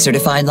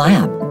DEA-certified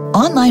lab.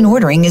 Online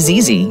ordering is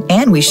easy,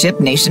 and we ship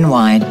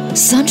nationwide.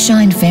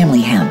 Sunshine Family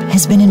Hemp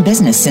has been in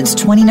business since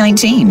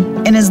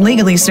 2019 and is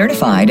legally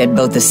certified at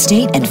both the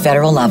state and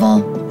federal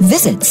level.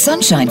 Visit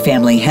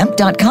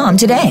sunshinefamilyhemp.com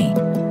today.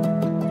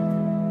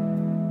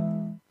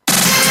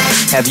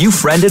 Have you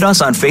friended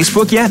us on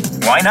Facebook yet?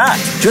 Why not?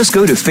 Just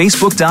go to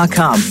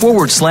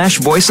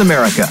facebook.com/Voice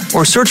America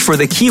or search for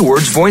the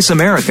keywords Voice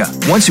America.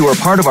 Once you are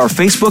part of our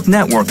Facebook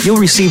network, you'll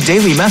receive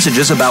daily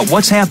messages about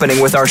what's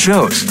happening with our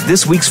shows,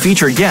 this week's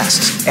featured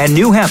guests, and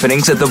new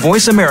happenings at the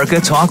Voice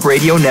America Talk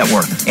Radio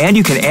Network. And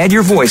you can add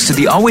your voice to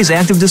the always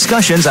active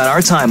discussions on our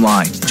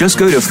timeline. Just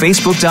go to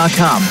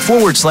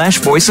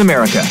facebook.com/Voice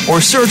America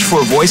or search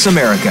for Voice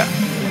America.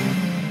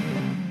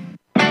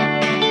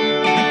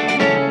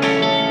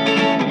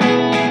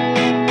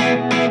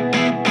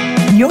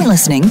 You're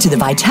listening to the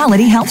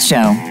Vitality Health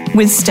Show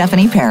with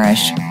Stephanie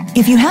Parrish.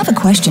 If you have a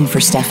question for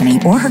Stephanie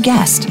or her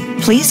guest,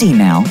 please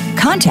email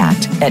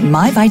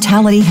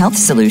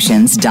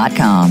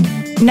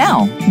contact@myvitalityhealthsolutions.com.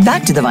 Now,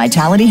 back to the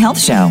Vitality Health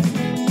Show.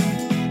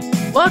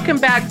 Welcome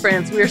back,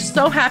 friends. We are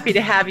so happy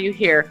to have you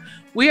here.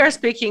 We are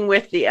speaking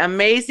with the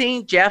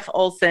amazing Jeff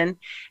Olson,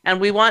 and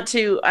we want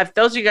to, if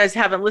those of you guys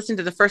haven't listened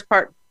to the first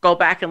part, go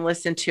back and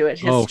listen to it.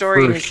 His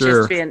story has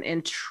just been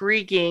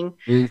intriguing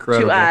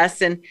to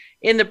us. And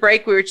in the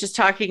break, we were just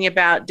talking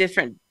about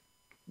different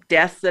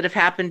deaths that have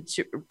happened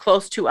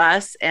close to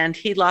us, and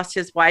he lost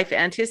his wife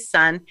and his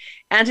son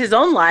and his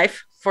own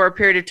life for a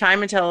period of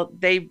time until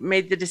they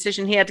made the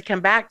decision he had to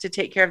come back to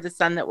take care of the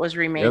son that was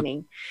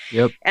remaining.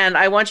 Yep. And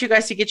I want you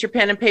guys to get your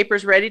pen and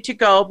papers ready to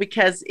go,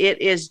 because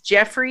it is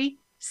Jeffrey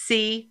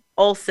C.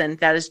 Olson.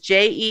 That is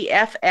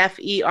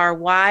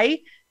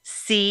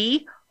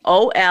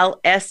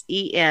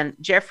JEFFERYCOLSEN.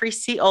 Jeffrey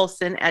C.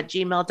 Olson at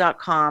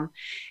gmail.com.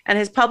 And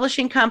his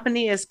publishing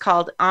company is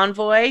called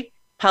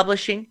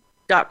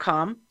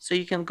EnvoyPublishing.com. So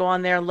you can go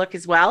on there and look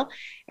as well.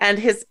 And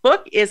his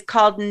book is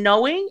called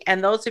Knowing.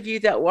 And those of you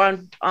that were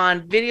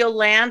on Video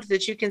Land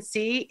that you can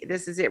see,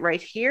 this is it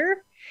right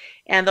here.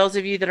 And those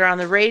of you that are on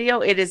the radio,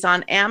 it is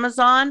on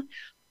Amazon.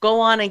 Go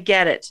on and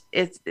get it.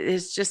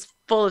 It's just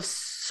full of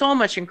so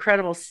much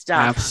incredible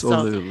stuff.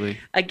 Absolutely. So,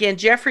 again,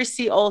 Jeffrey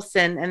C.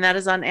 Olson, and that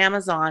is on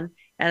Amazon,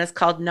 and it's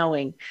called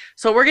Knowing.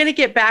 So we're going to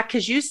get back,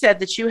 because you said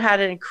that you had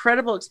an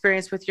incredible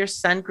experience with your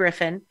son,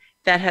 Griffin,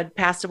 that had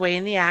passed away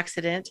in the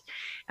accident.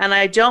 And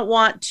I don't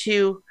want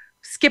to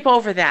skip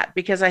over that,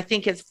 because I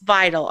think it's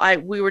vital.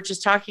 We were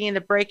just talking in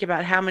the break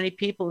about how many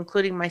people,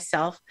 including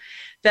myself,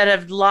 that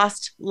have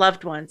lost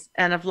loved ones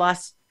and have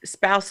lost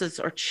spouses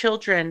or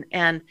children,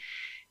 and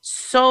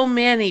so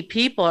many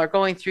people are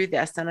going through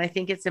this. And I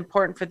think it's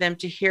important for them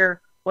to hear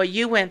what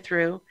you went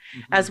through,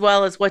 as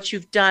well as what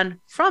you've done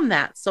from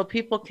that, so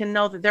people can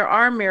know that there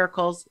are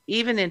miracles,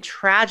 even in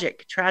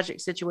tragic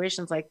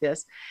situations like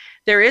this.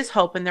 There is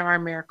hope and there are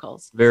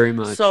miracles. Very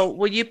much. So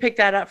will you pick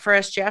that up for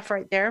us, Jeff,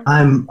 right there?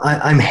 I'm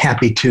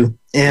happy to.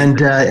 And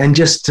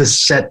just to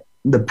set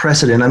the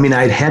precedent, I mean,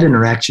 I'd had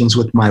interactions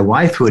with my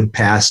wife who had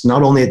passed,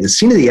 not only at the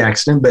scene of the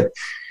accident, but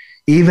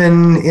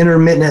even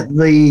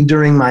intermittently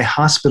during my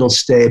hospital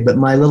stay. But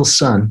my little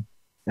son,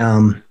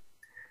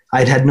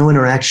 I'd had no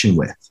interaction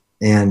with.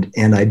 And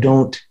I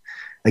don't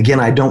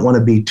want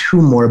to be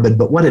too morbid,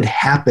 but what had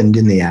happened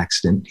in the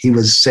accident, he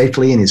was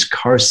safely in his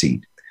car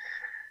seat,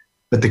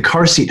 but the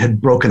car seat had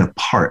broken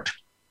apart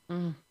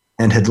and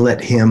had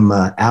let him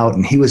out,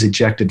 and he was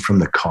ejected from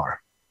the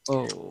car.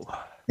 Oh.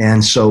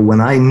 And so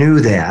when I knew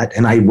that,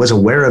 and I was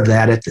aware of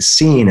that at the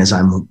scene as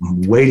I'm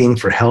waiting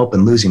for help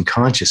and losing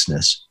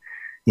consciousness,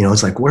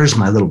 it's like, where's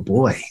my little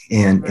boy?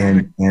 And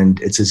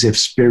it's as if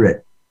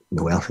spirit,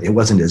 well, it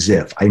wasn't as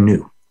if, I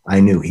knew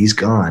he's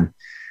gone,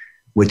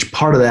 which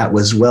part of that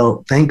was,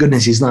 well, thank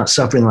goodness he's not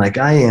suffering like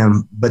I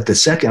am. But the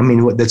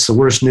second, that's the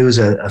worst news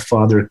a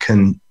father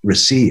can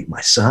receive,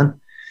 my son.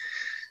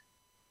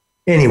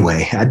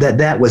 Anyway,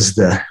 that was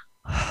the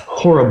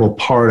horrible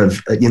part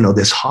of,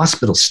 this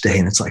hospital stay.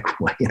 And it's like,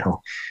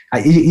 well,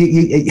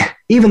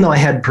 even though I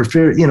had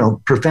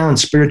profound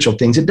spiritual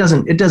things, it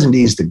doesn't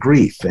ease the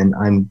grief. And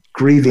I'm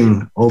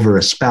grieving over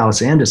a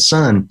spouse and a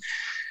son.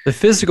 The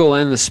physical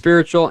and the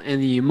spiritual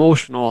and the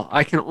emotional,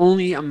 I can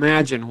only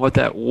imagine what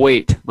that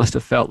weight must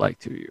have felt like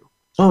to you.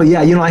 Oh,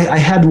 yeah. I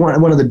had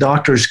one of the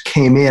doctors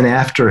came in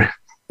after,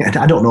 and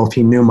I don't know if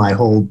he knew my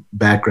whole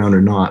background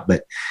or not,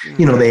 but,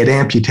 they had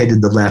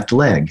amputated the left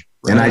leg.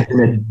 Right. And I've been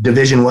a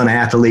Division I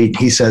athlete.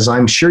 He says,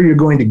 I'm sure you're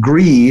going to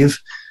grieve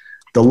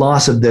the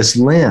loss of this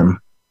limb.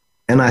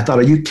 And I thought,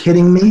 are you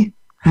kidding me?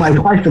 My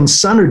wife and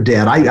son are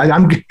dead.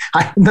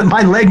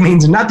 My leg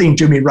means nothing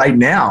to me right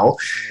now.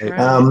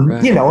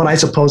 Right. And I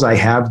suppose I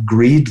have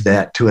grieved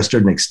that to a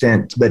certain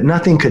extent, but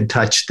nothing could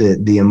touch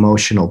the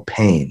emotional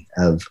pain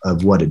of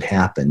what had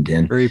happened.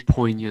 And very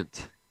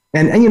poignant.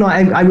 And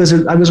I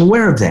was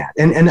aware of that.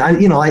 And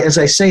as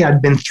I say,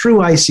 I'd been through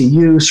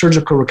ICU,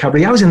 surgical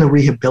recovery. I was in the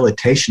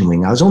rehabilitation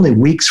wing. I was only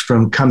weeks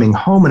from coming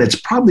home. And it's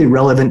probably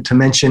relevant to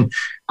mention,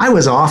 I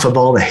was off of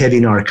all the heavy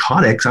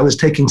narcotics. I was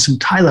taking some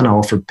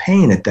Tylenol for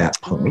pain at that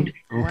point.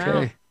 Okay.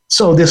 Wow.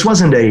 So this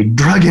wasn't a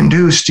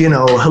drug-induced,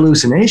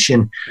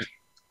 hallucination.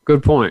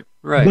 Good point.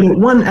 Right. But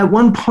at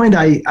one point,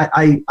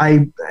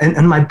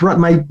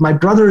 my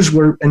brothers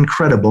were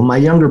incredible. My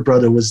younger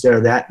brother was there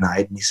that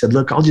night, and he said,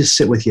 "Look, I'll just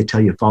sit with you till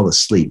you fall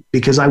asleep,"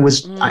 because I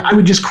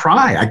would just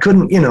cry. I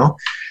couldn't,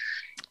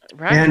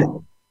 Right.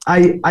 And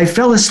I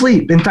fell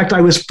asleep. In fact,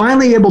 I was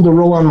finally able to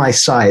roll on my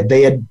side.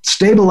 They had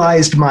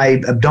stabilized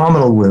my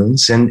abdominal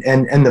wounds. And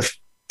the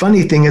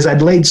funny thing is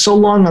I'd laid so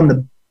long on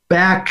the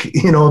back,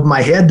 of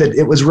my head that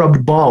it was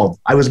rubbed bald.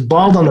 I was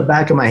bald on the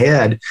back of my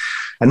head.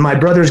 And my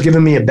brother's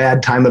given me a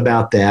bad time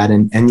about that.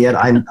 And yet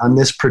on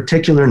this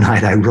particular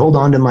night, I rolled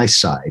onto my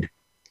side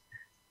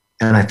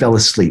and I fell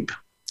asleep.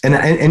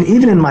 And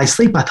even in my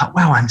sleep, I thought,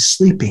 wow, I'm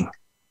sleeping.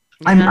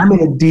 I'm in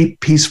a deep,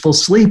 peaceful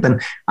sleep.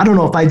 And I don't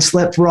know if I'd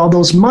slept for all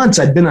those months.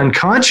 I'd been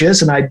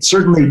unconscious and I'd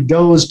certainly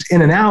dozed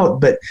in and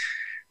out, but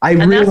I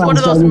realized that's one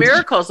of those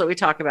miracles that we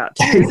talk about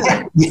too.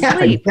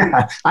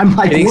 Yeah. I'm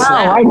like,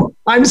 wow,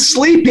 I'm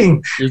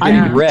sleeping.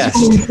 I'm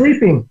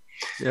sleeping.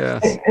 Yeah.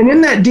 And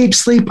in that deep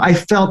sleep, I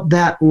felt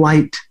that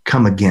light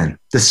come again.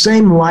 The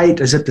same light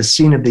as at the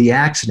scene of the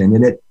accident.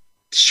 And it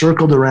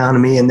circled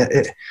around me and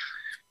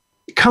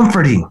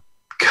comforting.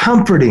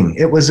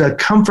 It was a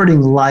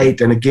comforting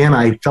light. And again,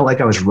 I felt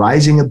like I was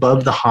rising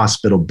above the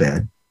hospital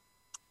bed.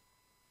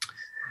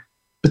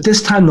 But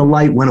this time the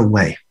light went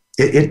away.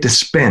 It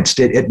dispensed.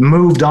 It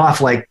moved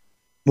off like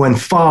when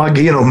fog,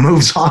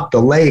 moves off the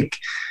lake.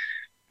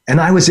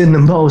 And I was in the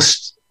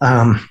most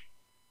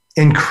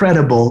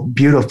incredible,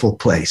 beautiful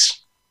place.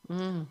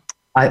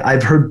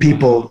 I've heard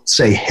people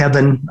say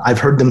heaven. I've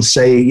heard them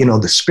say,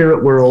 the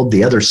spirit world,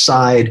 the other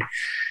side.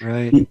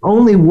 Right. The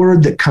only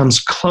word that comes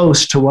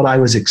close to what I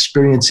was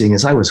experiencing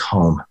is I was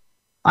home.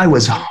 I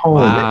was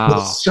home. Wow. It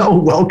was so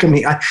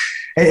welcoming.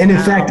 In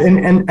fact,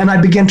 I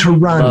began to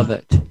run. Love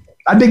it.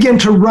 I began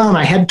to run.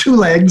 I had 2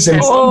 legs,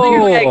 and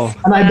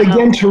I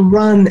began to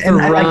run.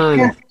 And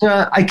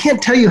I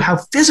can't tell you how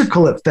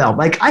physical it felt.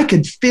 Like I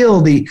could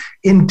feel the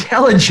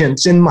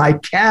intelligence in my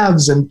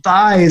calves and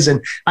thighs,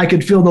 and I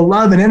could feel the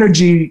love and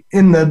energy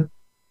in the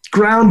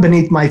ground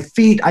beneath my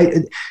feet.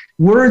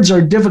 Words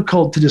are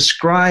difficult to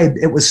describe.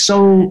 It was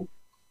so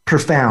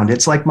profound.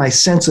 It's like my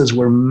senses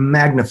were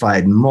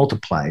magnified and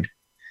multiplied.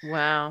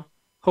 Wow.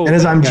 And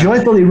as I'm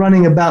joyfully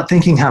running about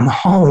thinking I'm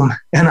home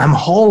and I'm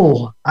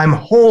whole,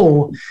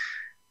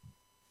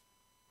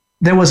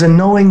 there was a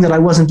knowing that I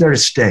wasn't there to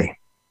stay.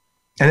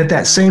 And at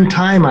that same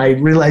time, I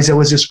realized there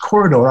was this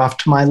corridor off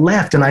to my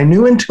left, and I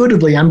knew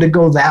intuitively I'm to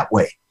go that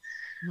way.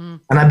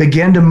 And I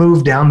began to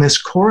move down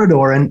this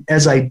corridor. And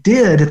as I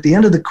did, at the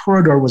end of the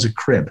corridor was a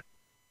crib.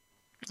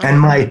 And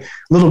my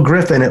little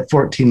Griffin at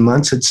 14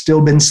 months had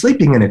still been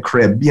sleeping in a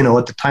crib,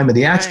 at the time of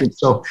the accident.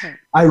 So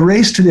I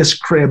raced to this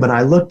crib and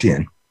I looked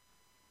in.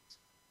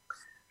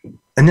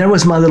 And there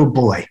was my little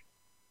boy,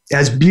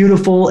 as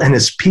beautiful and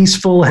as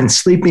peaceful and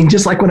sleeping,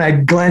 just like when I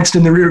glanced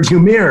in the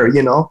rearview mirror,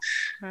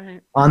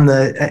 and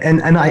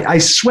I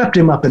swept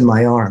him up in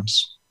my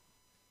arms.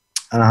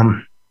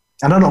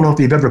 And I don't know if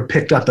you've ever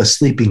picked up a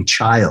sleeping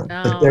child,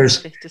 but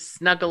there's a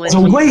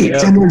weight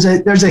and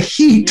there's a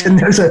heat and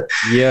there's a,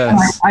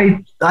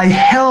 I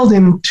held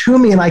him to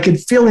me and I could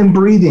feel him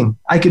breathing.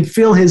 I could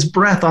feel his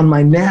breath on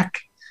my neck.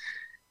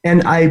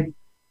 And I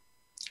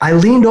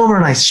leaned over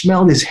and I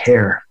smelled his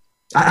hair.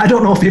 I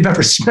don't know if you've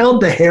ever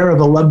smelled the hair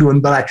of a loved one,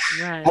 but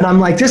and I'm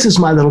like, this is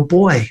my little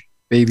boy.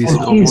 Baby, and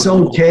he's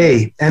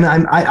okay. And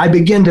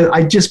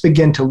I just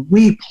began to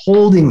weep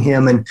holding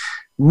him and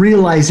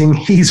realizing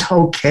he's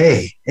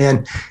okay.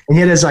 And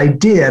yet as I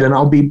did, and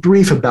I'll be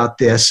brief about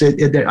this,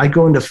 I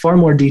go into far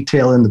more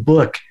detail in the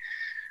book,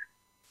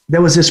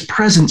 there was this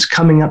presence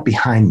coming up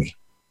behind me,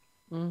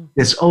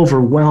 this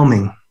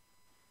overwhelming,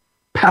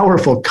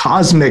 powerful,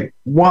 cosmic,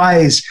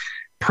 wise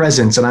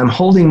presence. And I'm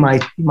holding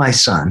my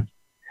son.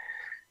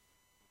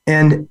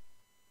 And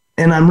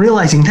I'm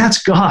realizing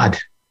that's God.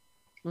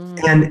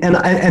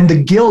 And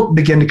the guilt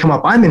began to come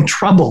up. I'm in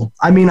trouble.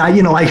 I mean,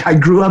 I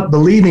grew up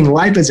believing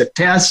life is a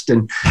test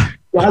and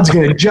God's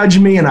going to judge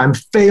me and I'm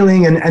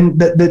failing. And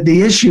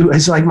the issue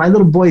is like my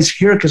little boy's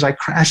here because I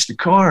crashed the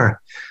car.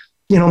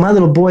 My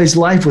little boy's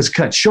life was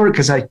cut short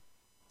because I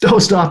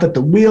dozed off at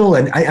the wheel.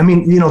 And I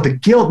mean, the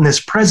guilt and this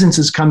presence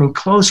is coming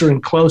closer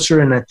and closer.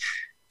 And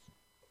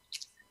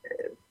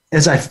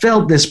as I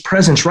felt this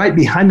presence right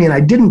behind me and I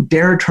didn't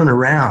dare turn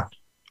around,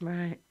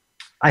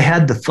 I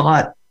had the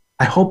thought,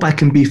 I hope I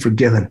can be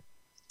forgiven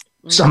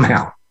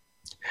somehow.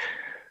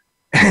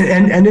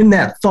 And in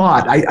that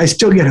thought, I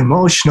still get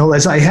emotional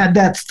as I had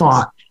that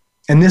thought,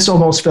 and this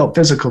almost felt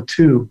physical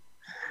too.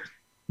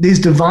 These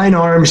divine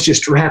arms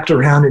just wrapped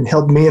around and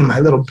held me and my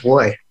little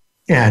boy.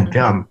 And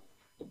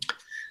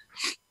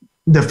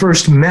the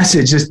first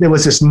message, there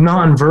was this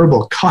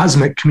nonverbal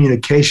cosmic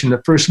communication.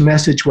 The first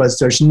message was,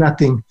 there's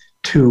nothing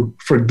to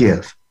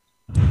forgive.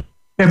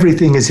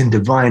 Everything is in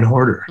divine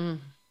order.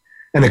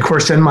 And of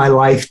course, then my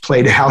life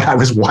played out. I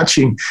was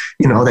watching,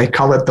 they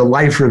call it the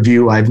life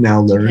review, I've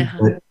now learned.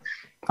 But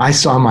I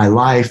saw my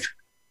life.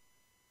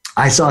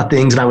 I saw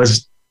things and I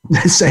was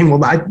saying, well,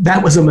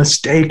 that was a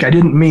mistake. I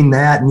didn't mean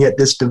that. And yet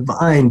this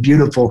divine,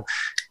 beautiful,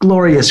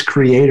 glorious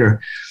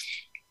creator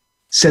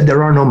said,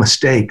 there are no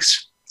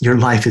mistakes. Your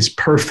life is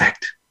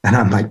perfect. And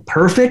I'm like,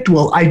 perfect?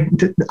 Well, I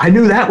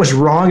knew that was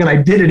wrong and I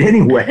did it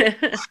anyway.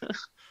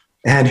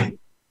 And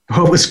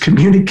what was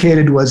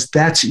communicated was,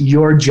 that's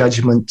your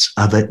judgment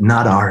of it,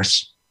 not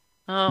ours.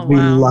 We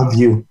love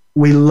you.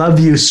 we love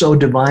you so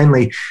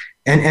divinely.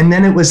 And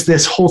then it was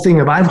this whole thing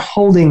of I'm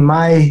holding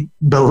my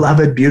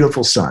beloved,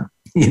 beautiful son,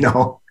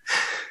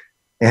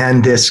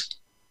 and this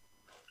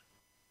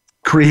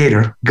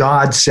creator,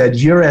 God, said,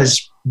 you're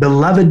as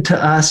beloved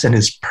to us and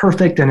as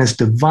perfect and as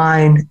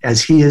divine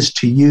as he is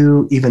to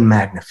you, even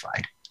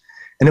magnified.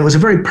 And it was a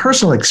very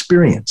personal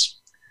experience.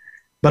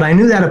 But I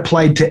knew that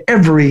applied to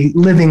every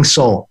living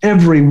soul,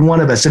 every one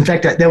of us. In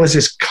fact, there was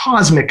this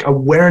cosmic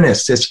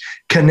awareness, this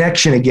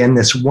connection again,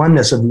 this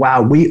oneness of,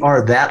 wow, we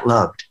are that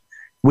loved.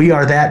 We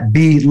are that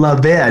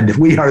beloved.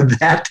 We are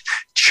that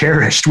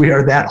cherished. We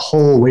are that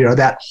whole. We are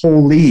that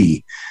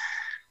holy.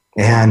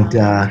 And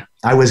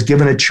I was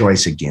given a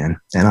choice again.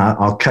 And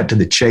I'll cut to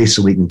the chase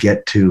so we can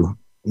get to,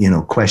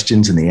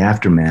 questions in the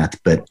aftermath.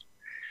 But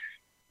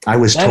I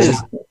was told...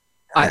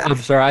 I'm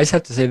sorry. I just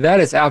have to say that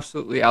is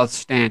absolutely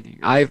outstanding.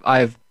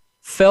 I've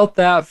felt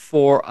that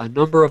for a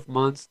number of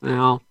months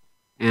now,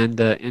 and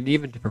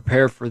even to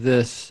prepare for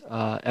this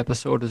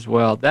episode as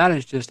well. That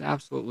is just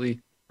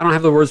absolutely, I don't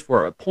have the words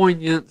for it.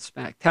 Poignant,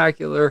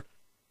 spectacular,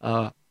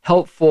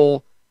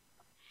 helpful,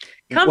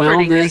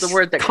 comforting wellness, is the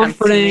word that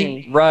comforting,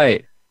 comes to me.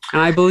 Right?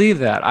 And I believe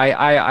that.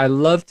 I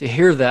love to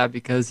hear that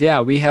because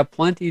we have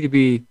plenty to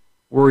be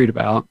worried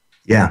about,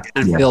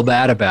 and feel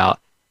bad about,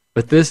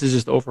 but this is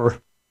just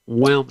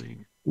overwhelming.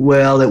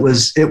 Well, it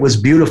was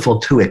beautiful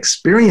to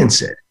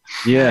experience it.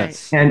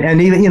 Yes.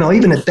 And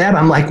even at that,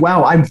 I'm like,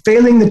 wow, I'm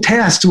failing the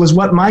test was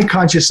what my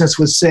consciousness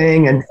was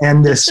saying.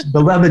 And this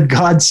beloved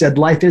God said,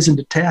 life isn't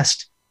a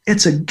test.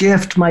 It's a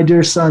gift, my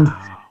dear son.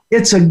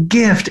 It's a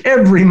gift.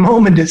 Every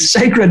moment is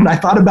sacred. And I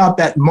thought about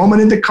that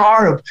moment in the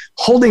car of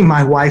holding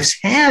my wife's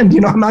hand.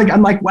 I'm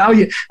like, wow,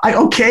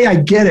 I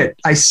get it.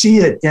 I see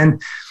it. And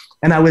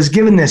I was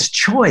given this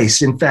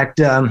choice. In fact,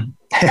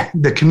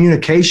 the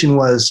communication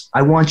was,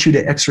 I want you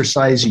to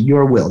exercise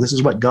your will. This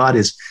is what God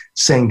is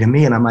saying to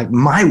me. And I'm like,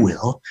 my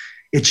will?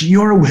 It's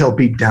your will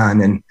be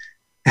done.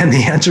 And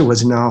the answer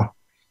was, no,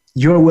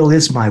 your will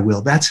is my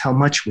will. That's how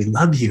much we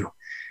love you.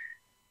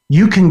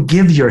 You can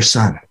give your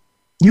son.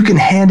 You can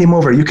hand him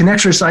over. You can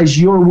exercise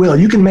your will.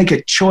 You can make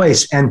a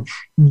choice and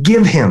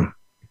give him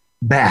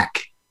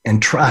back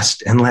and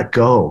trust and let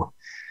go.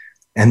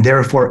 And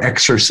therefore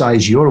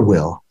exercise your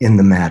will in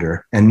the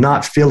matter and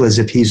not feel as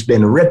if he's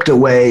been ripped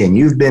away and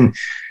you've been,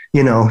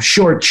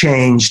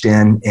 shortchanged.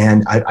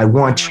 And I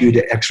want you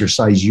to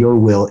exercise your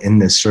will in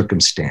this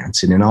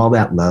circumstance. And in all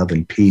that love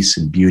and peace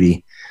and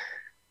beauty,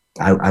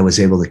 I was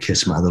able to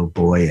kiss my little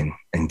boy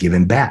and give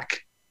him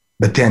back.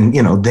 But then,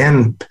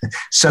 then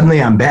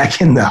suddenly I'm back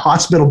in the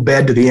hospital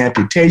bed to the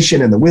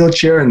amputation and the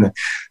wheelchair and the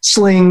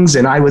slings.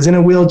 And I was in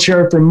a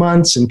wheelchair for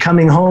months, and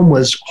coming home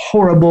was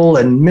horrible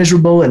and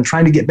miserable, and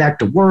trying to get back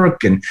to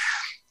work. And,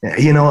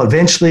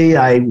 eventually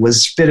I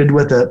was fitted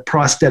with a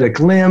prosthetic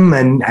limb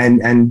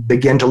and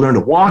began to learn to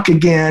walk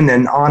again,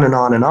 and on and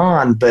on and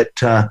on. But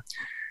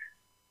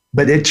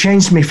it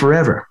changed me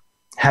forever,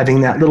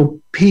 having that little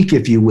peek,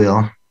 if you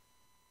will,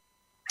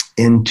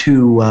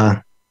 into,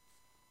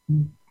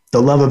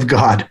 the love of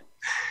God.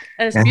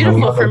 And it's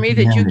beautiful for me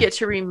that you get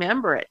to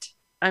remember it.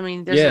 I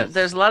mean,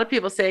 there's a lot of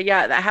people say,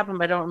 that happened,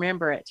 but I don't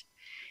remember it.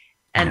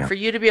 And for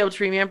you to be able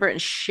to remember it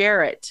and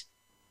share it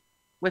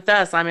with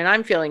us, I mean,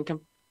 I'm feeling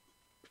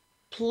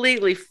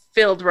completely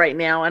filled right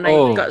now. And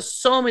I've got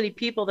so many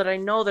people that I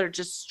know that are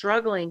just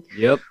struggling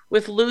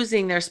with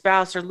losing their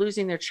spouse or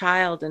losing their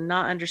child and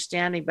not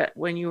understanding. But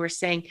when you were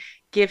saying,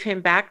 give him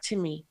back to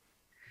me,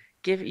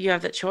 you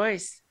have that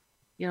choice.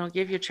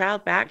 Give your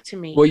child back to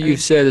me. What you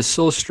said is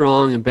so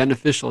strong and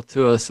beneficial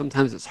to us.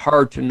 Sometimes it's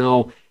hard to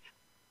know.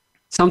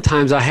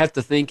 Sometimes I have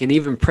to think and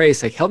even pray.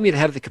 It's like, help me to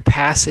have the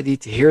capacity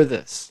to hear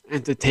this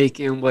and to take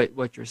in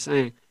what you're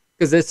saying,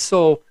 because it's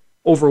so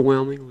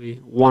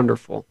overwhelmingly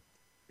wonderful.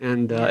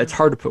 And it's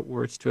hard to put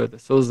words to it.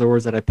 Those are the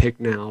words that I pick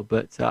now.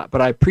 But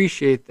I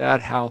appreciate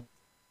that, how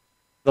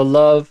the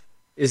love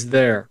is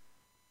there.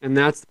 And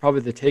that's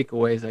probably the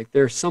takeaway, is like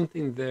there's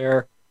something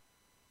there.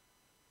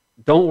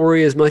 Don't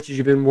worry as much as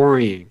you've been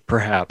worrying,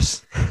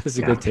 perhaps, is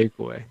a good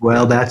takeaway.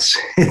 Well, that's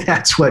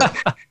what,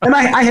 and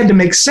I had to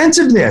make sense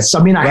of this.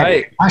 I mean,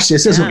 gosh,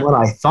 this isn't what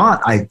I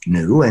thought I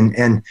knew.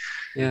 And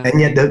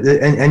yet,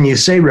 and you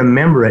say,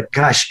 remember it.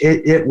 Gosh,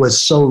 it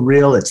was so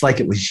real. It's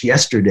like it was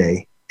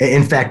yesterday.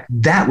 In fact,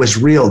 that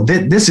was real.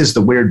 This is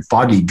the weird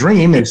foggy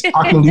dream. It's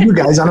talking to you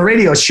guys on a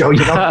radio show.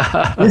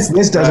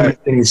 This doesn't make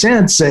any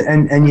sense.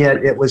 And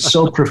yet it was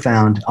so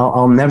profound.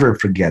 I'll never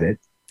forget it.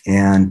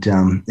 And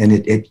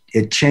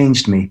it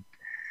changed me.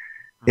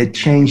 It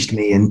changed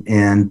me.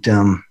 And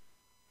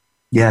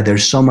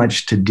there's so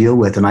much to deal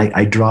with, and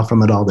I draw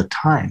from it all the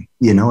time.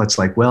 It's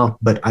like, well,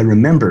 but I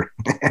remember.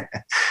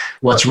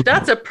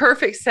 That's a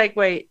perfect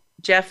segue,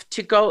 Jeff,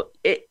 to go.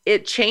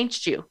 It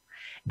changed you,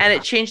 and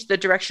it changed the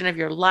direction of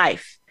your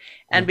life.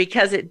 And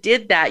because it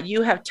did that,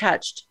 you have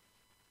touched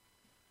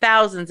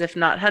thousands, if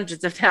not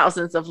hundreds of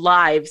thousands of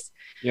lives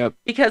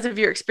because of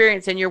your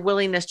experience and your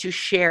willingness to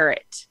share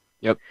it.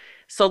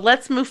 So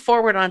let's move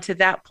forward onto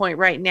that point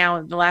right now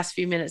in the last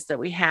few minutes that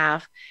we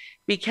have,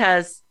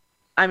 because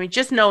I mean,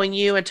 just knowing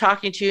you and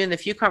talking to you and the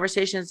few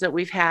conversations that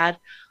we've had,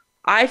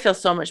 I feel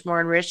so much more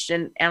enriched.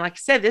 And like I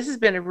said, this has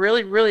been a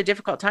really, really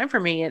difficult time for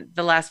me in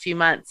the last few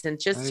months. And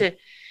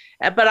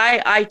but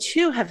I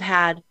too have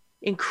had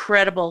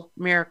incredible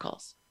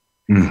miracles.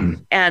 Mm-hmm.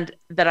 And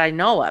that I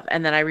know of,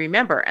 and that I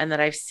remember, and that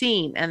I've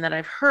seen, and that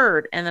I've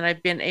heard, and that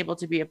I've been able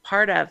to be a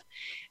part of.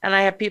 And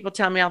I have people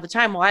tell me all the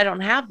time, well, I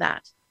don't have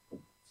that.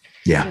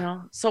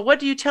 Yeah. So what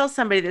do you tell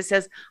somebody that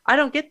says, I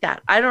don't get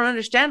that. I don't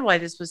understand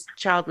why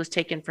child was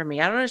taken from me.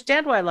 I don't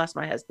understand why I lost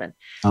my husband.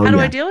 How do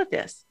I deal with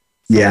this?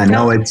 So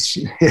that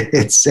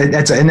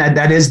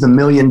is the $1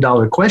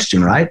 million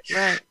question, right?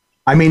 Right.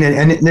 I mean,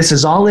 and this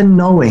is all in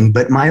knowing,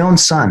 but my own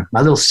son,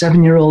 my little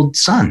 7-year-old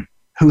son,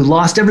 who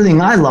lost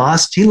everything I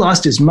lost. He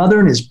lost his mother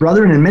and his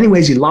brother, and in many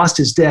ways he lost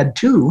his dad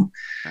too.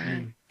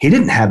 Right. He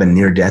didn't have a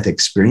near-death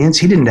experience.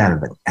 He didn't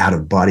have an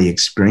out-of-body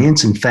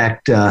experience. In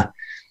fact, as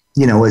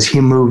he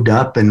moved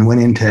up and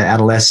went into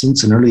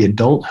adolescence and early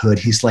adulthood,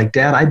 he's like,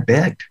 Dad, I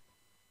begged.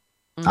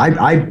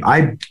 Mm-hmm.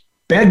 I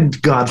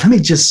begged God, let me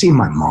just see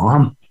my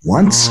mom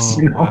once.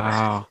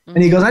 Wow.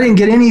 And he goes, I didn't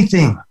get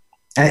anything.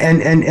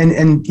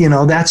 And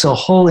that's a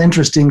whole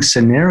interesting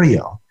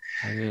scenario.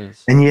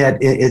 And yet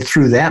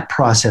through that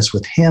process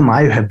with him,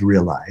 I have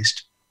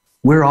realized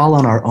we're all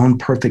on our own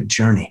perfect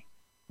journey.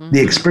 Mm-hmm.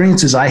 The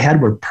experiences I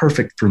had were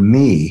perfect for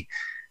me,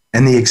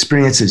 and the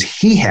experiences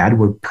he had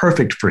were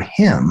perfect for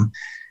him.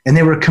 And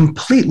they were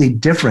completely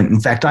different. In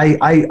fact, I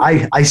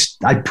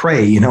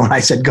pray, and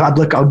I said, God,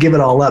 look, I'll give it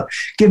all up.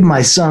 Give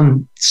my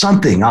son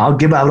something. I'll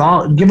give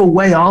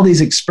away all these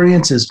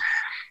experiences.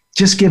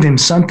 Just give him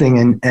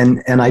something.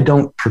 And I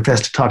don't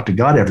profess to talk to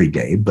God every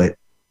day, but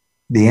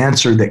the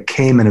answer that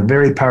came in a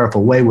very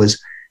powerful way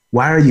was,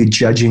 why are you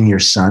judging your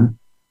son?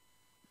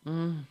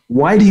 Mm.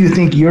 Why do you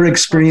think your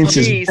experience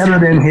is better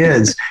than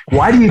his?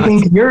 Why do you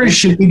think yours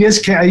should be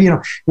discounted?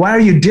 Why are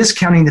you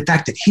discounting the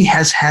fact that he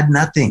has had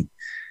nothing?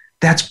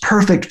 That's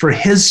perfect for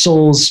his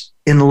soul's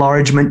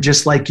enlargement,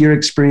 just like your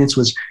experience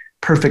was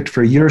perfect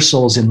for your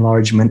soul's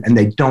enlargement, and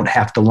they don't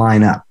have to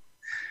line up.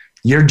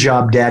 Your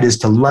job, Dad, is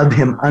to love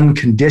him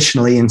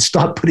unconditionally and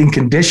stop putting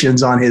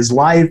conditions on his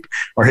life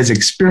or his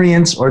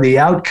experience or the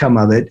outcome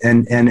of it.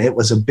 And it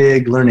was a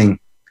big learning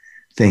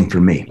thing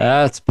for me.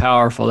 That's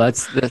powerful.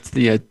 That's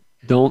the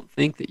don't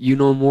think that you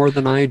know more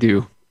than I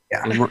do.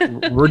 Yeah.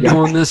 And we're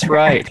doing this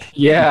right.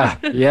 Yeah.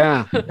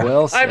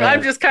 Well said.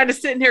 I'm just kind of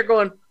sitting here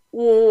going,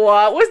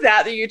 what was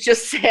that you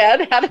just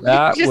said? How did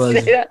you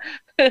just say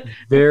that?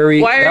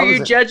 Why are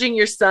you judging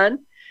your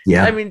son?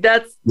 Yeah. I mean,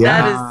 that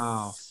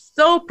is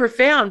so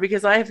profound,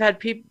 because I have had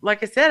people,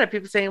 like I said,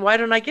 people saying, why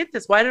don't I get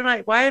this? Why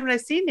haven't I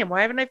seen him?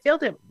 Why haven't I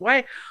felt him?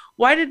 Why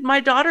did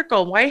my daughter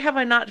go? Why have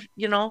I not,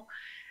 and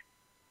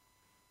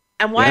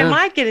why am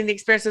I getting the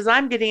experiences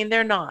I'm getting and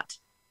they're not?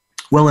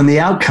 Well, and the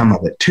outcome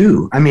of it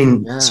too. I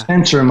mean,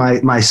 Spencer,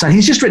 my son,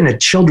 he's just written a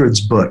children's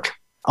book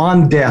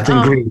on death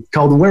and grief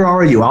called Where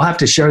Are You? I'll have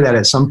to share that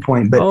at some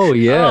point. But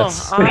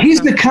awesome. But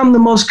he's become the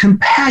most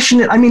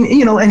compassionate. I mean,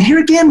 and here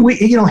again,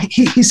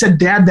 he said,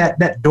 Dad,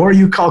 that door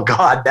you call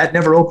God, that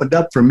never opened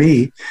up for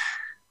me.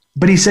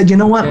 But he said, you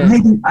know what?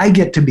 Maybe I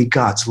get to be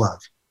God's love.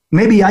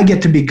 Maybe I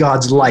get to be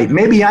God's light.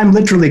 Maybe I'm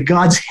literally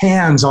God's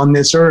hands on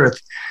this earth.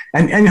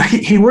 And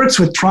he works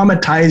with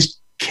traumatized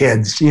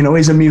kids.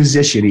 He's a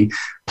musician. He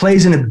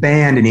plays in a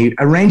band and he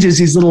arranges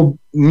these little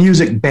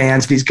music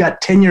bands. He's got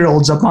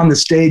 10-year-olds up on the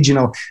stage,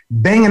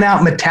 banging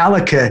out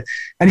Metallica.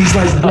 And he's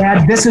like,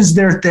 Dad, this is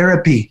their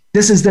therapy.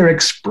 This is their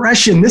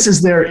expression. This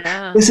is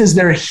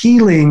their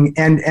healing.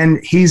 And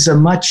he's a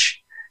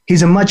much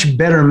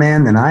better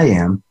man than I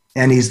am.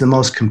 And he's the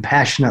most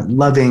compassionate,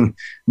 loving,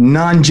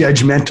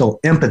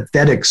 non-judgmental,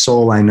 empathetic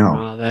soul I know.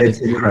 Wow, it's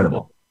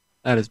incredible.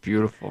 That is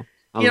beautiful.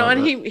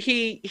 And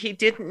he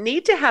didn't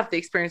need to have the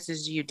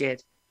experiences you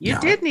did. You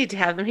did need to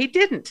have them. He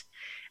didn't.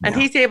 And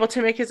he's able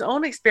to make his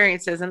own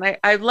experiences. And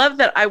I love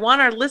that. I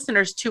want our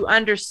listeners to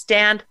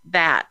understand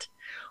that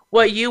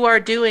what you are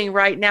doing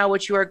right now,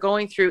 what you are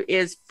going through,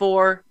 is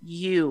for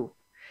you.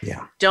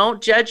 Yeah.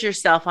 Don't judge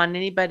yourself on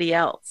anybody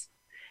else.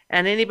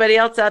 And anybody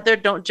else out there,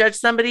 don't judge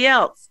somebody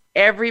else.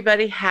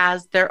 Everybody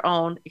has their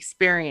own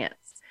experience.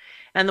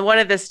 And one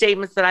of the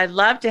statements that I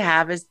love to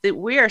have is that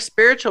we are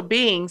spiritual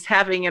beings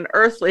having an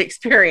earthly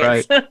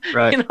experience,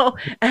 right.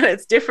 And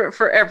it's different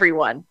for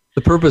everyone.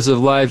 The purpose of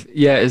life,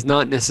 is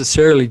not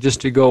necessarily just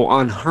to go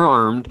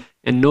unharmed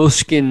and no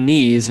skin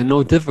knees and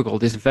no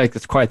difficulties. In fact,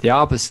 it's quite the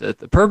opposite.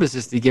 The purpose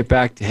is to get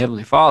back to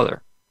Heavenly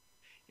Father.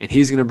 And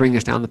He's going to bring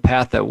us down the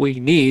path that we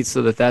need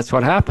so that that's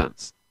what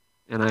happens.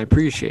 And I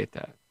appreciate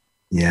that.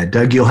 Yeah,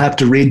 Doug, you'll have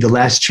to read the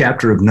last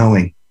chapter of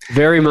Knowing.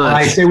 Very much.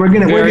 I say we're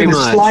gonna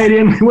slide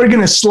in. We're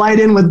gonna slide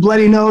in with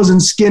bloody nose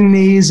and skin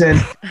knees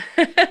and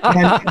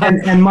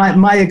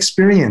my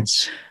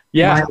experience.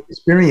 Yeah. My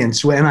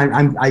experience when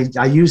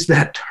I use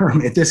that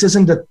term. If this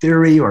isn't a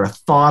theory or a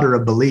thought or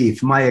a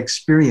belief, my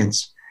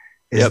experience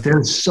is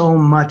there's so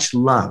much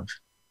love.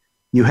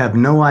 You have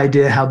no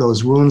idea how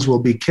those wounds will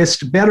be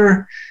kissed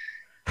better,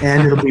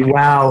 and it'll be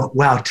wow.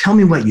 Tell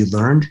me what you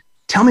learned.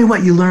 Tell me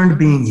what you learned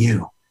being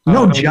you.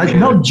 No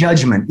judgment. No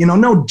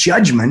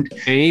judgment.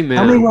 Amen.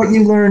 Tell me what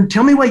you learned.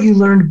 Tell me what you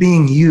learned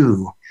being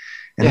you.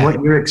 and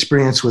what your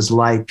experience was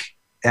like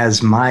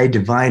as my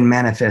divine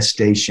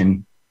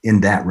manifestation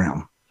in that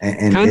realm.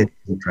 And it's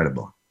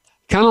incredible.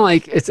 Kind of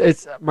like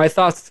it's my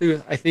thoughts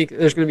too. I think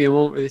there's going to be a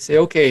moment where they say,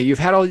 okay, you've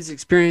had all these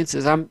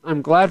experiences.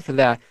 I'm glad for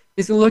that.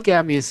 He's going to look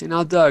at me and say,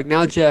 now Doug,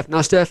 now Jeff,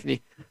 now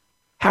Stephanie,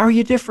 how are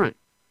you different?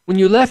 When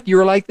you left, you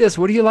were like this.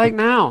 What are you like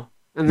now?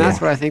 And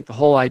that's what I think the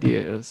whole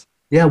idea is.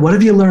 Yeah. What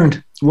have you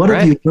learned? What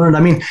have you learned? I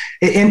mean,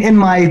 in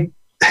my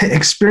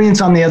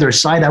experience on the other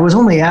side, I was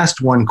only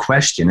asked one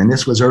question, and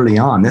this was early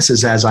on. This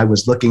is as I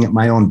was looking at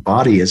my own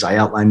body, as I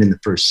outlined in the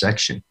first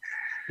section.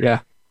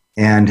 Yeah.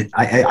 And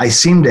I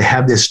seemed to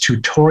have this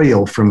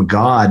tutorial from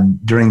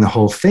God during the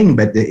whole thing,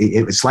 but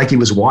it was like he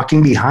was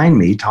walking behind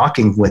me,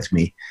 talking with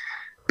me.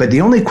 But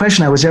the only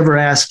question I was ever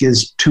asked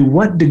is, to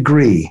what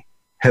degree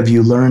have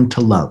you learned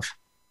to love?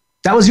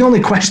 That was the only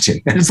question.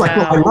 And it's like,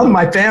 well, I love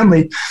my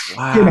family,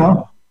 you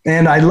know,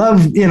 and I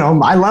love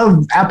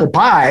apple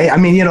pie. I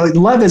mean,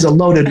 love is a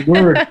loaded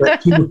word,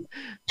 but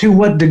to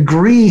what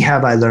degree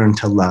have I learned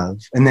to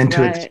love? And then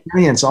to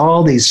experience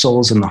all these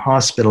souls in the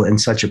hospital in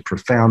such a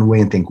profound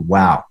way and think,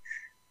 wow,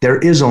 there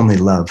is only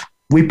love.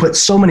 We put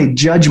so many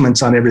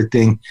judgments on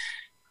everything,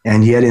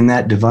 and yet in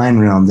that divine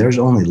realm, there's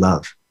only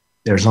love.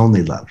 There's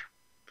only love.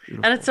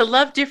 And it's a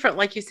love different,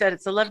 like you said,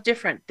 it's a love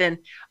different than,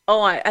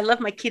 I love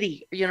my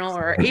kitty,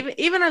 or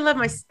even I love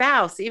my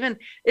spouse. Even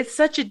it's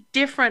such a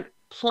different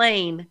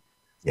plane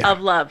of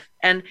love.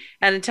 And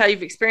until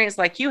you've experienced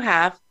like you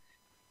have,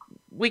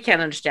 we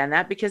can't understand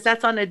that, because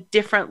that's on a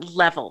different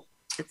level.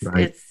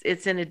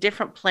 It's in a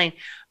different plane.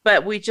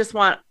 But we just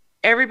want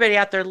everybody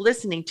out there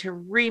listening to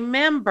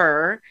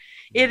remember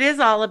it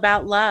is all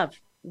about love.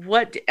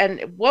 What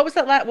was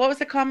that? What was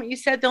the comment you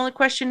said? The only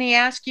question he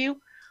asked you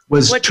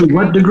was what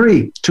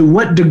degree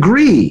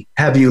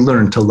have you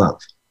learned to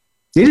love?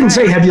 He didn't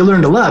say, have you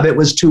learned to love? It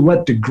was, to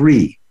what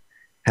degree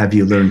have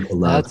you learned to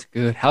love? That's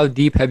good. How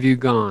deep have you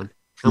gone?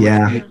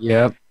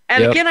 Yep.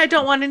 And again, I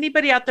don't want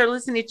anybody out there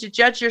listening to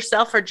judge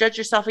yourself or judge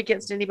yourself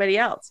against anybody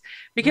else,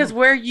 because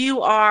where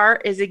you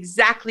are is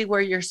exactly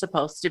where you're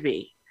supposed to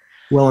be.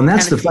 Well, and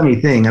that's the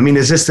funny thing. I mean,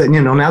 is this that,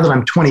 now that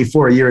I'm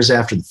 24 years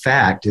after the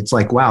fact, it's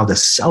like, wow, the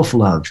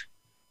self-love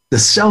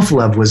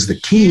was the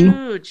key.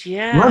 Huge,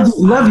 yeah.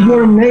 Love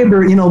your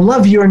neighbor,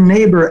 love your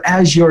neighbor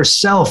as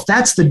yourself.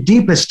 That's the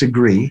deepest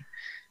degree,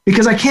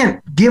 because I can't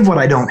give what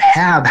I don't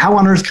have. How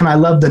on earth can I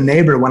love the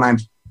neighbor when I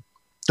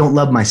don't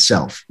love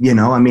myself?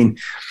 I mean,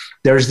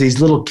 there's these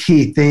little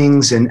key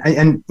things,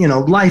 and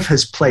life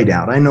has played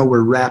out. I know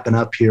we're wrapping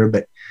up here,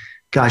 but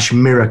gosh,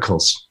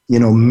 miracles,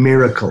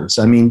 miracles.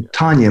 I mean,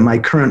 Tanya, my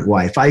current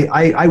wife,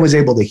 I was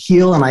able to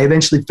heal, and I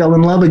eventually fell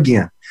in love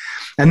again.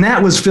 And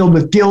that was filled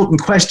with guilt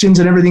and questions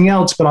and everything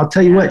else. But I'll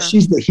tell you what,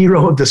 she's the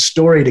hero of the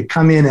story to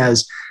come in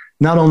as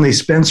not only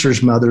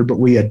Spencer's mother, but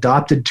we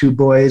adopted 2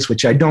 boys,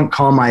 which I don't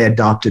call my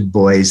adopted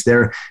boys.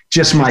 They're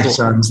just my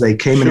sons. They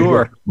came in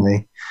a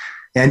way.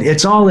 And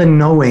it's all in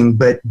knowing,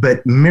 but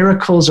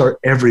miracles are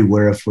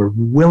everywhere if we're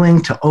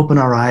willing to open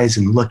our eyes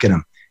and look at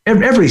them.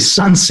 Every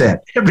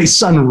sunset, every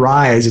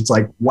sunrise, it's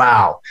like,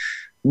 wow,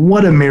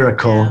 what a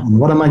miracle. Yeah. And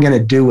what am I going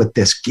to do with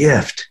this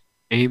gift?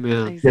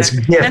 Amen. Exactly. This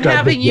gift and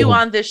having you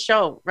on this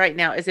show right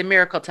now is a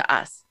miracle to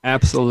us.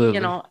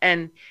 Absolutely.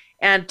 And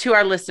to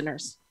our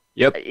listeners.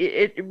 Yep.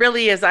 It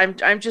really is.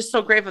 I'm just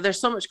so grateful.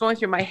 There's so much going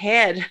through my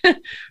head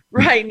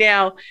right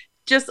now.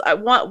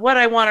 What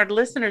I want our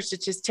listeners to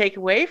just take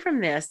away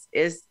from this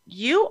is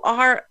you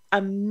are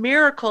a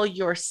miracle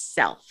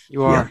yourself.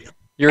 You are. Yeah.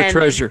 You're a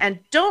treasure.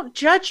 And don't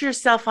judge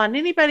yourself on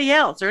anybody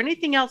else or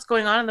anything else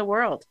going on in the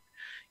world.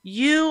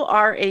 You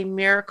are a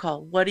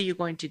miracle. What are you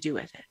going to do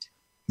with it?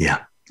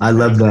 Yeah. I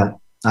love that.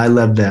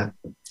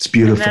 It's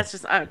beautiful. And that's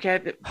just, okay.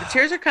 The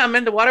tears are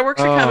coming. The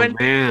waterworks are coming.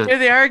 Man. Here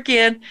they are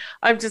again.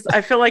 I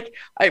feel like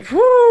that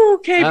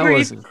breathe.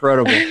 was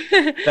incredible.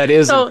 That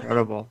is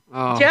incredible.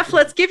 Oh. Jeff,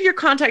 let's give your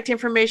contact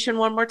information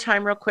one more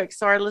time real quick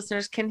so our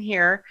listeners can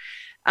hear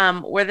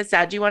where that's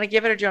at. Do you want to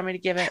give it, or do you want me to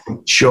give it?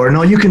 Sure.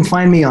 No, you can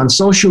find me on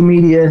social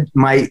media.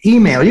 My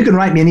email, you can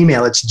write me an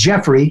email. It's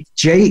Jeffrey,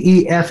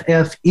 Jeffrey,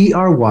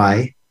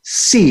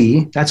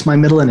 that's my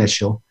middle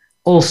initial,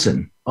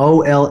 Olsen,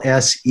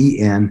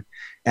 Olsen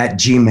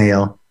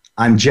 @gmail.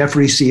 I'm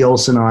Jeffrey C.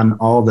 Olsen on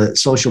all the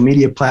social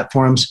media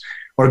platforms,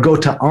 or go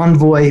to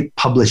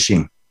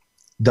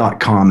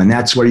envoypublishing.com. And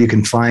that's where you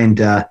can find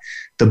the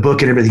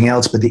book and everything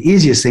else. But the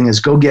easiest thing is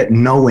go get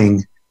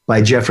Knowing by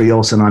Jeffrey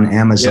Olsen on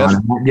Amazon. Yep.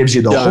 And that gives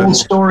you the whole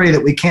story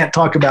that we can't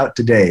talk about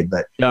today.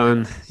 But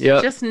done.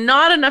 Yeah. Just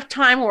not enough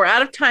time. We're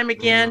out of time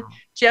again.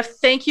 Jeff,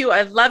 thank you.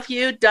 I love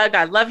you. Doug,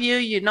 I love you.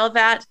 You know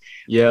that.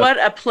 Yeah. What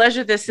a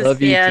pleasure this has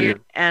been.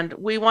 And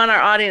we want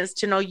our audience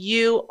to know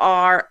you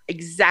are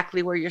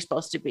exactly where you're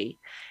supposed to be.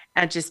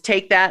 And just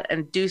take that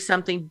and do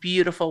something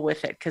beautiful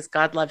with it, because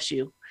God loves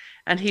you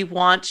and he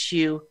wants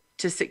you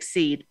to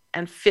succeed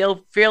and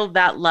feel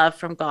that love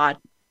from God.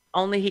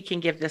 Only he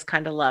can give this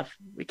kind of love.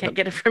 We can't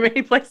get it from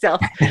any place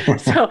else.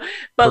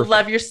 But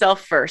love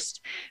yourself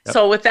first. Yep.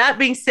 So with that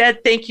being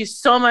said, thank you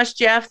so much,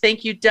 Jeff.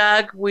 Thank you,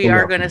 Doug. We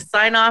are going to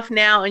sign off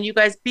now, and you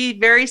guys be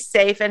very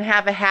safe and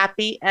have a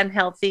happy and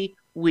healthy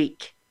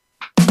week.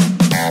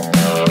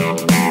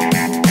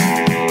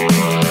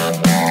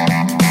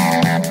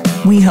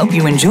 We hope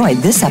you enjoyed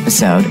this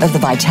episode of the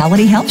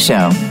Vitality Health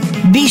Show.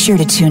 Be sure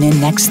to tune in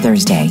next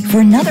Thursday for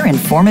another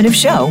informative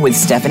show with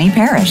Stephanie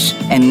Parrish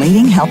and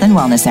leading health and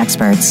wellness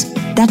experts.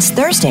 That's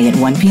Thursday at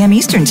 1 p.m.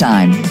 Eastern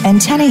Time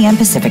and 10 a.m.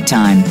 Pacific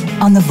Time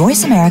on the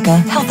Voice America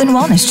Health and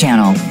Wellness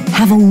Channel.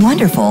 Have a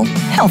wonderful,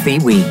 healthy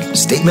week.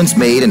 Statements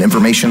made and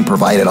information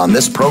provided on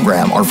this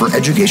program are for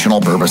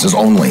educational purposes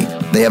only.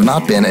 They have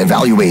not been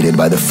evaluated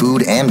by the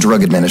Food and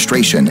Drug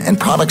Administration, and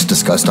products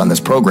discussed on this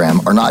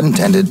program are not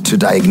intended to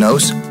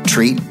diagnose,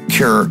 treat,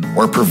 cure,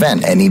 or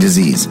prevent any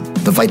disease.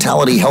 The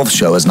Vitality Health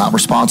Show is not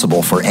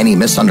responsible for any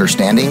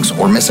misunderstandings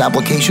or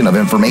misapplication of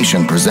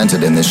information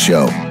presented in this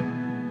show.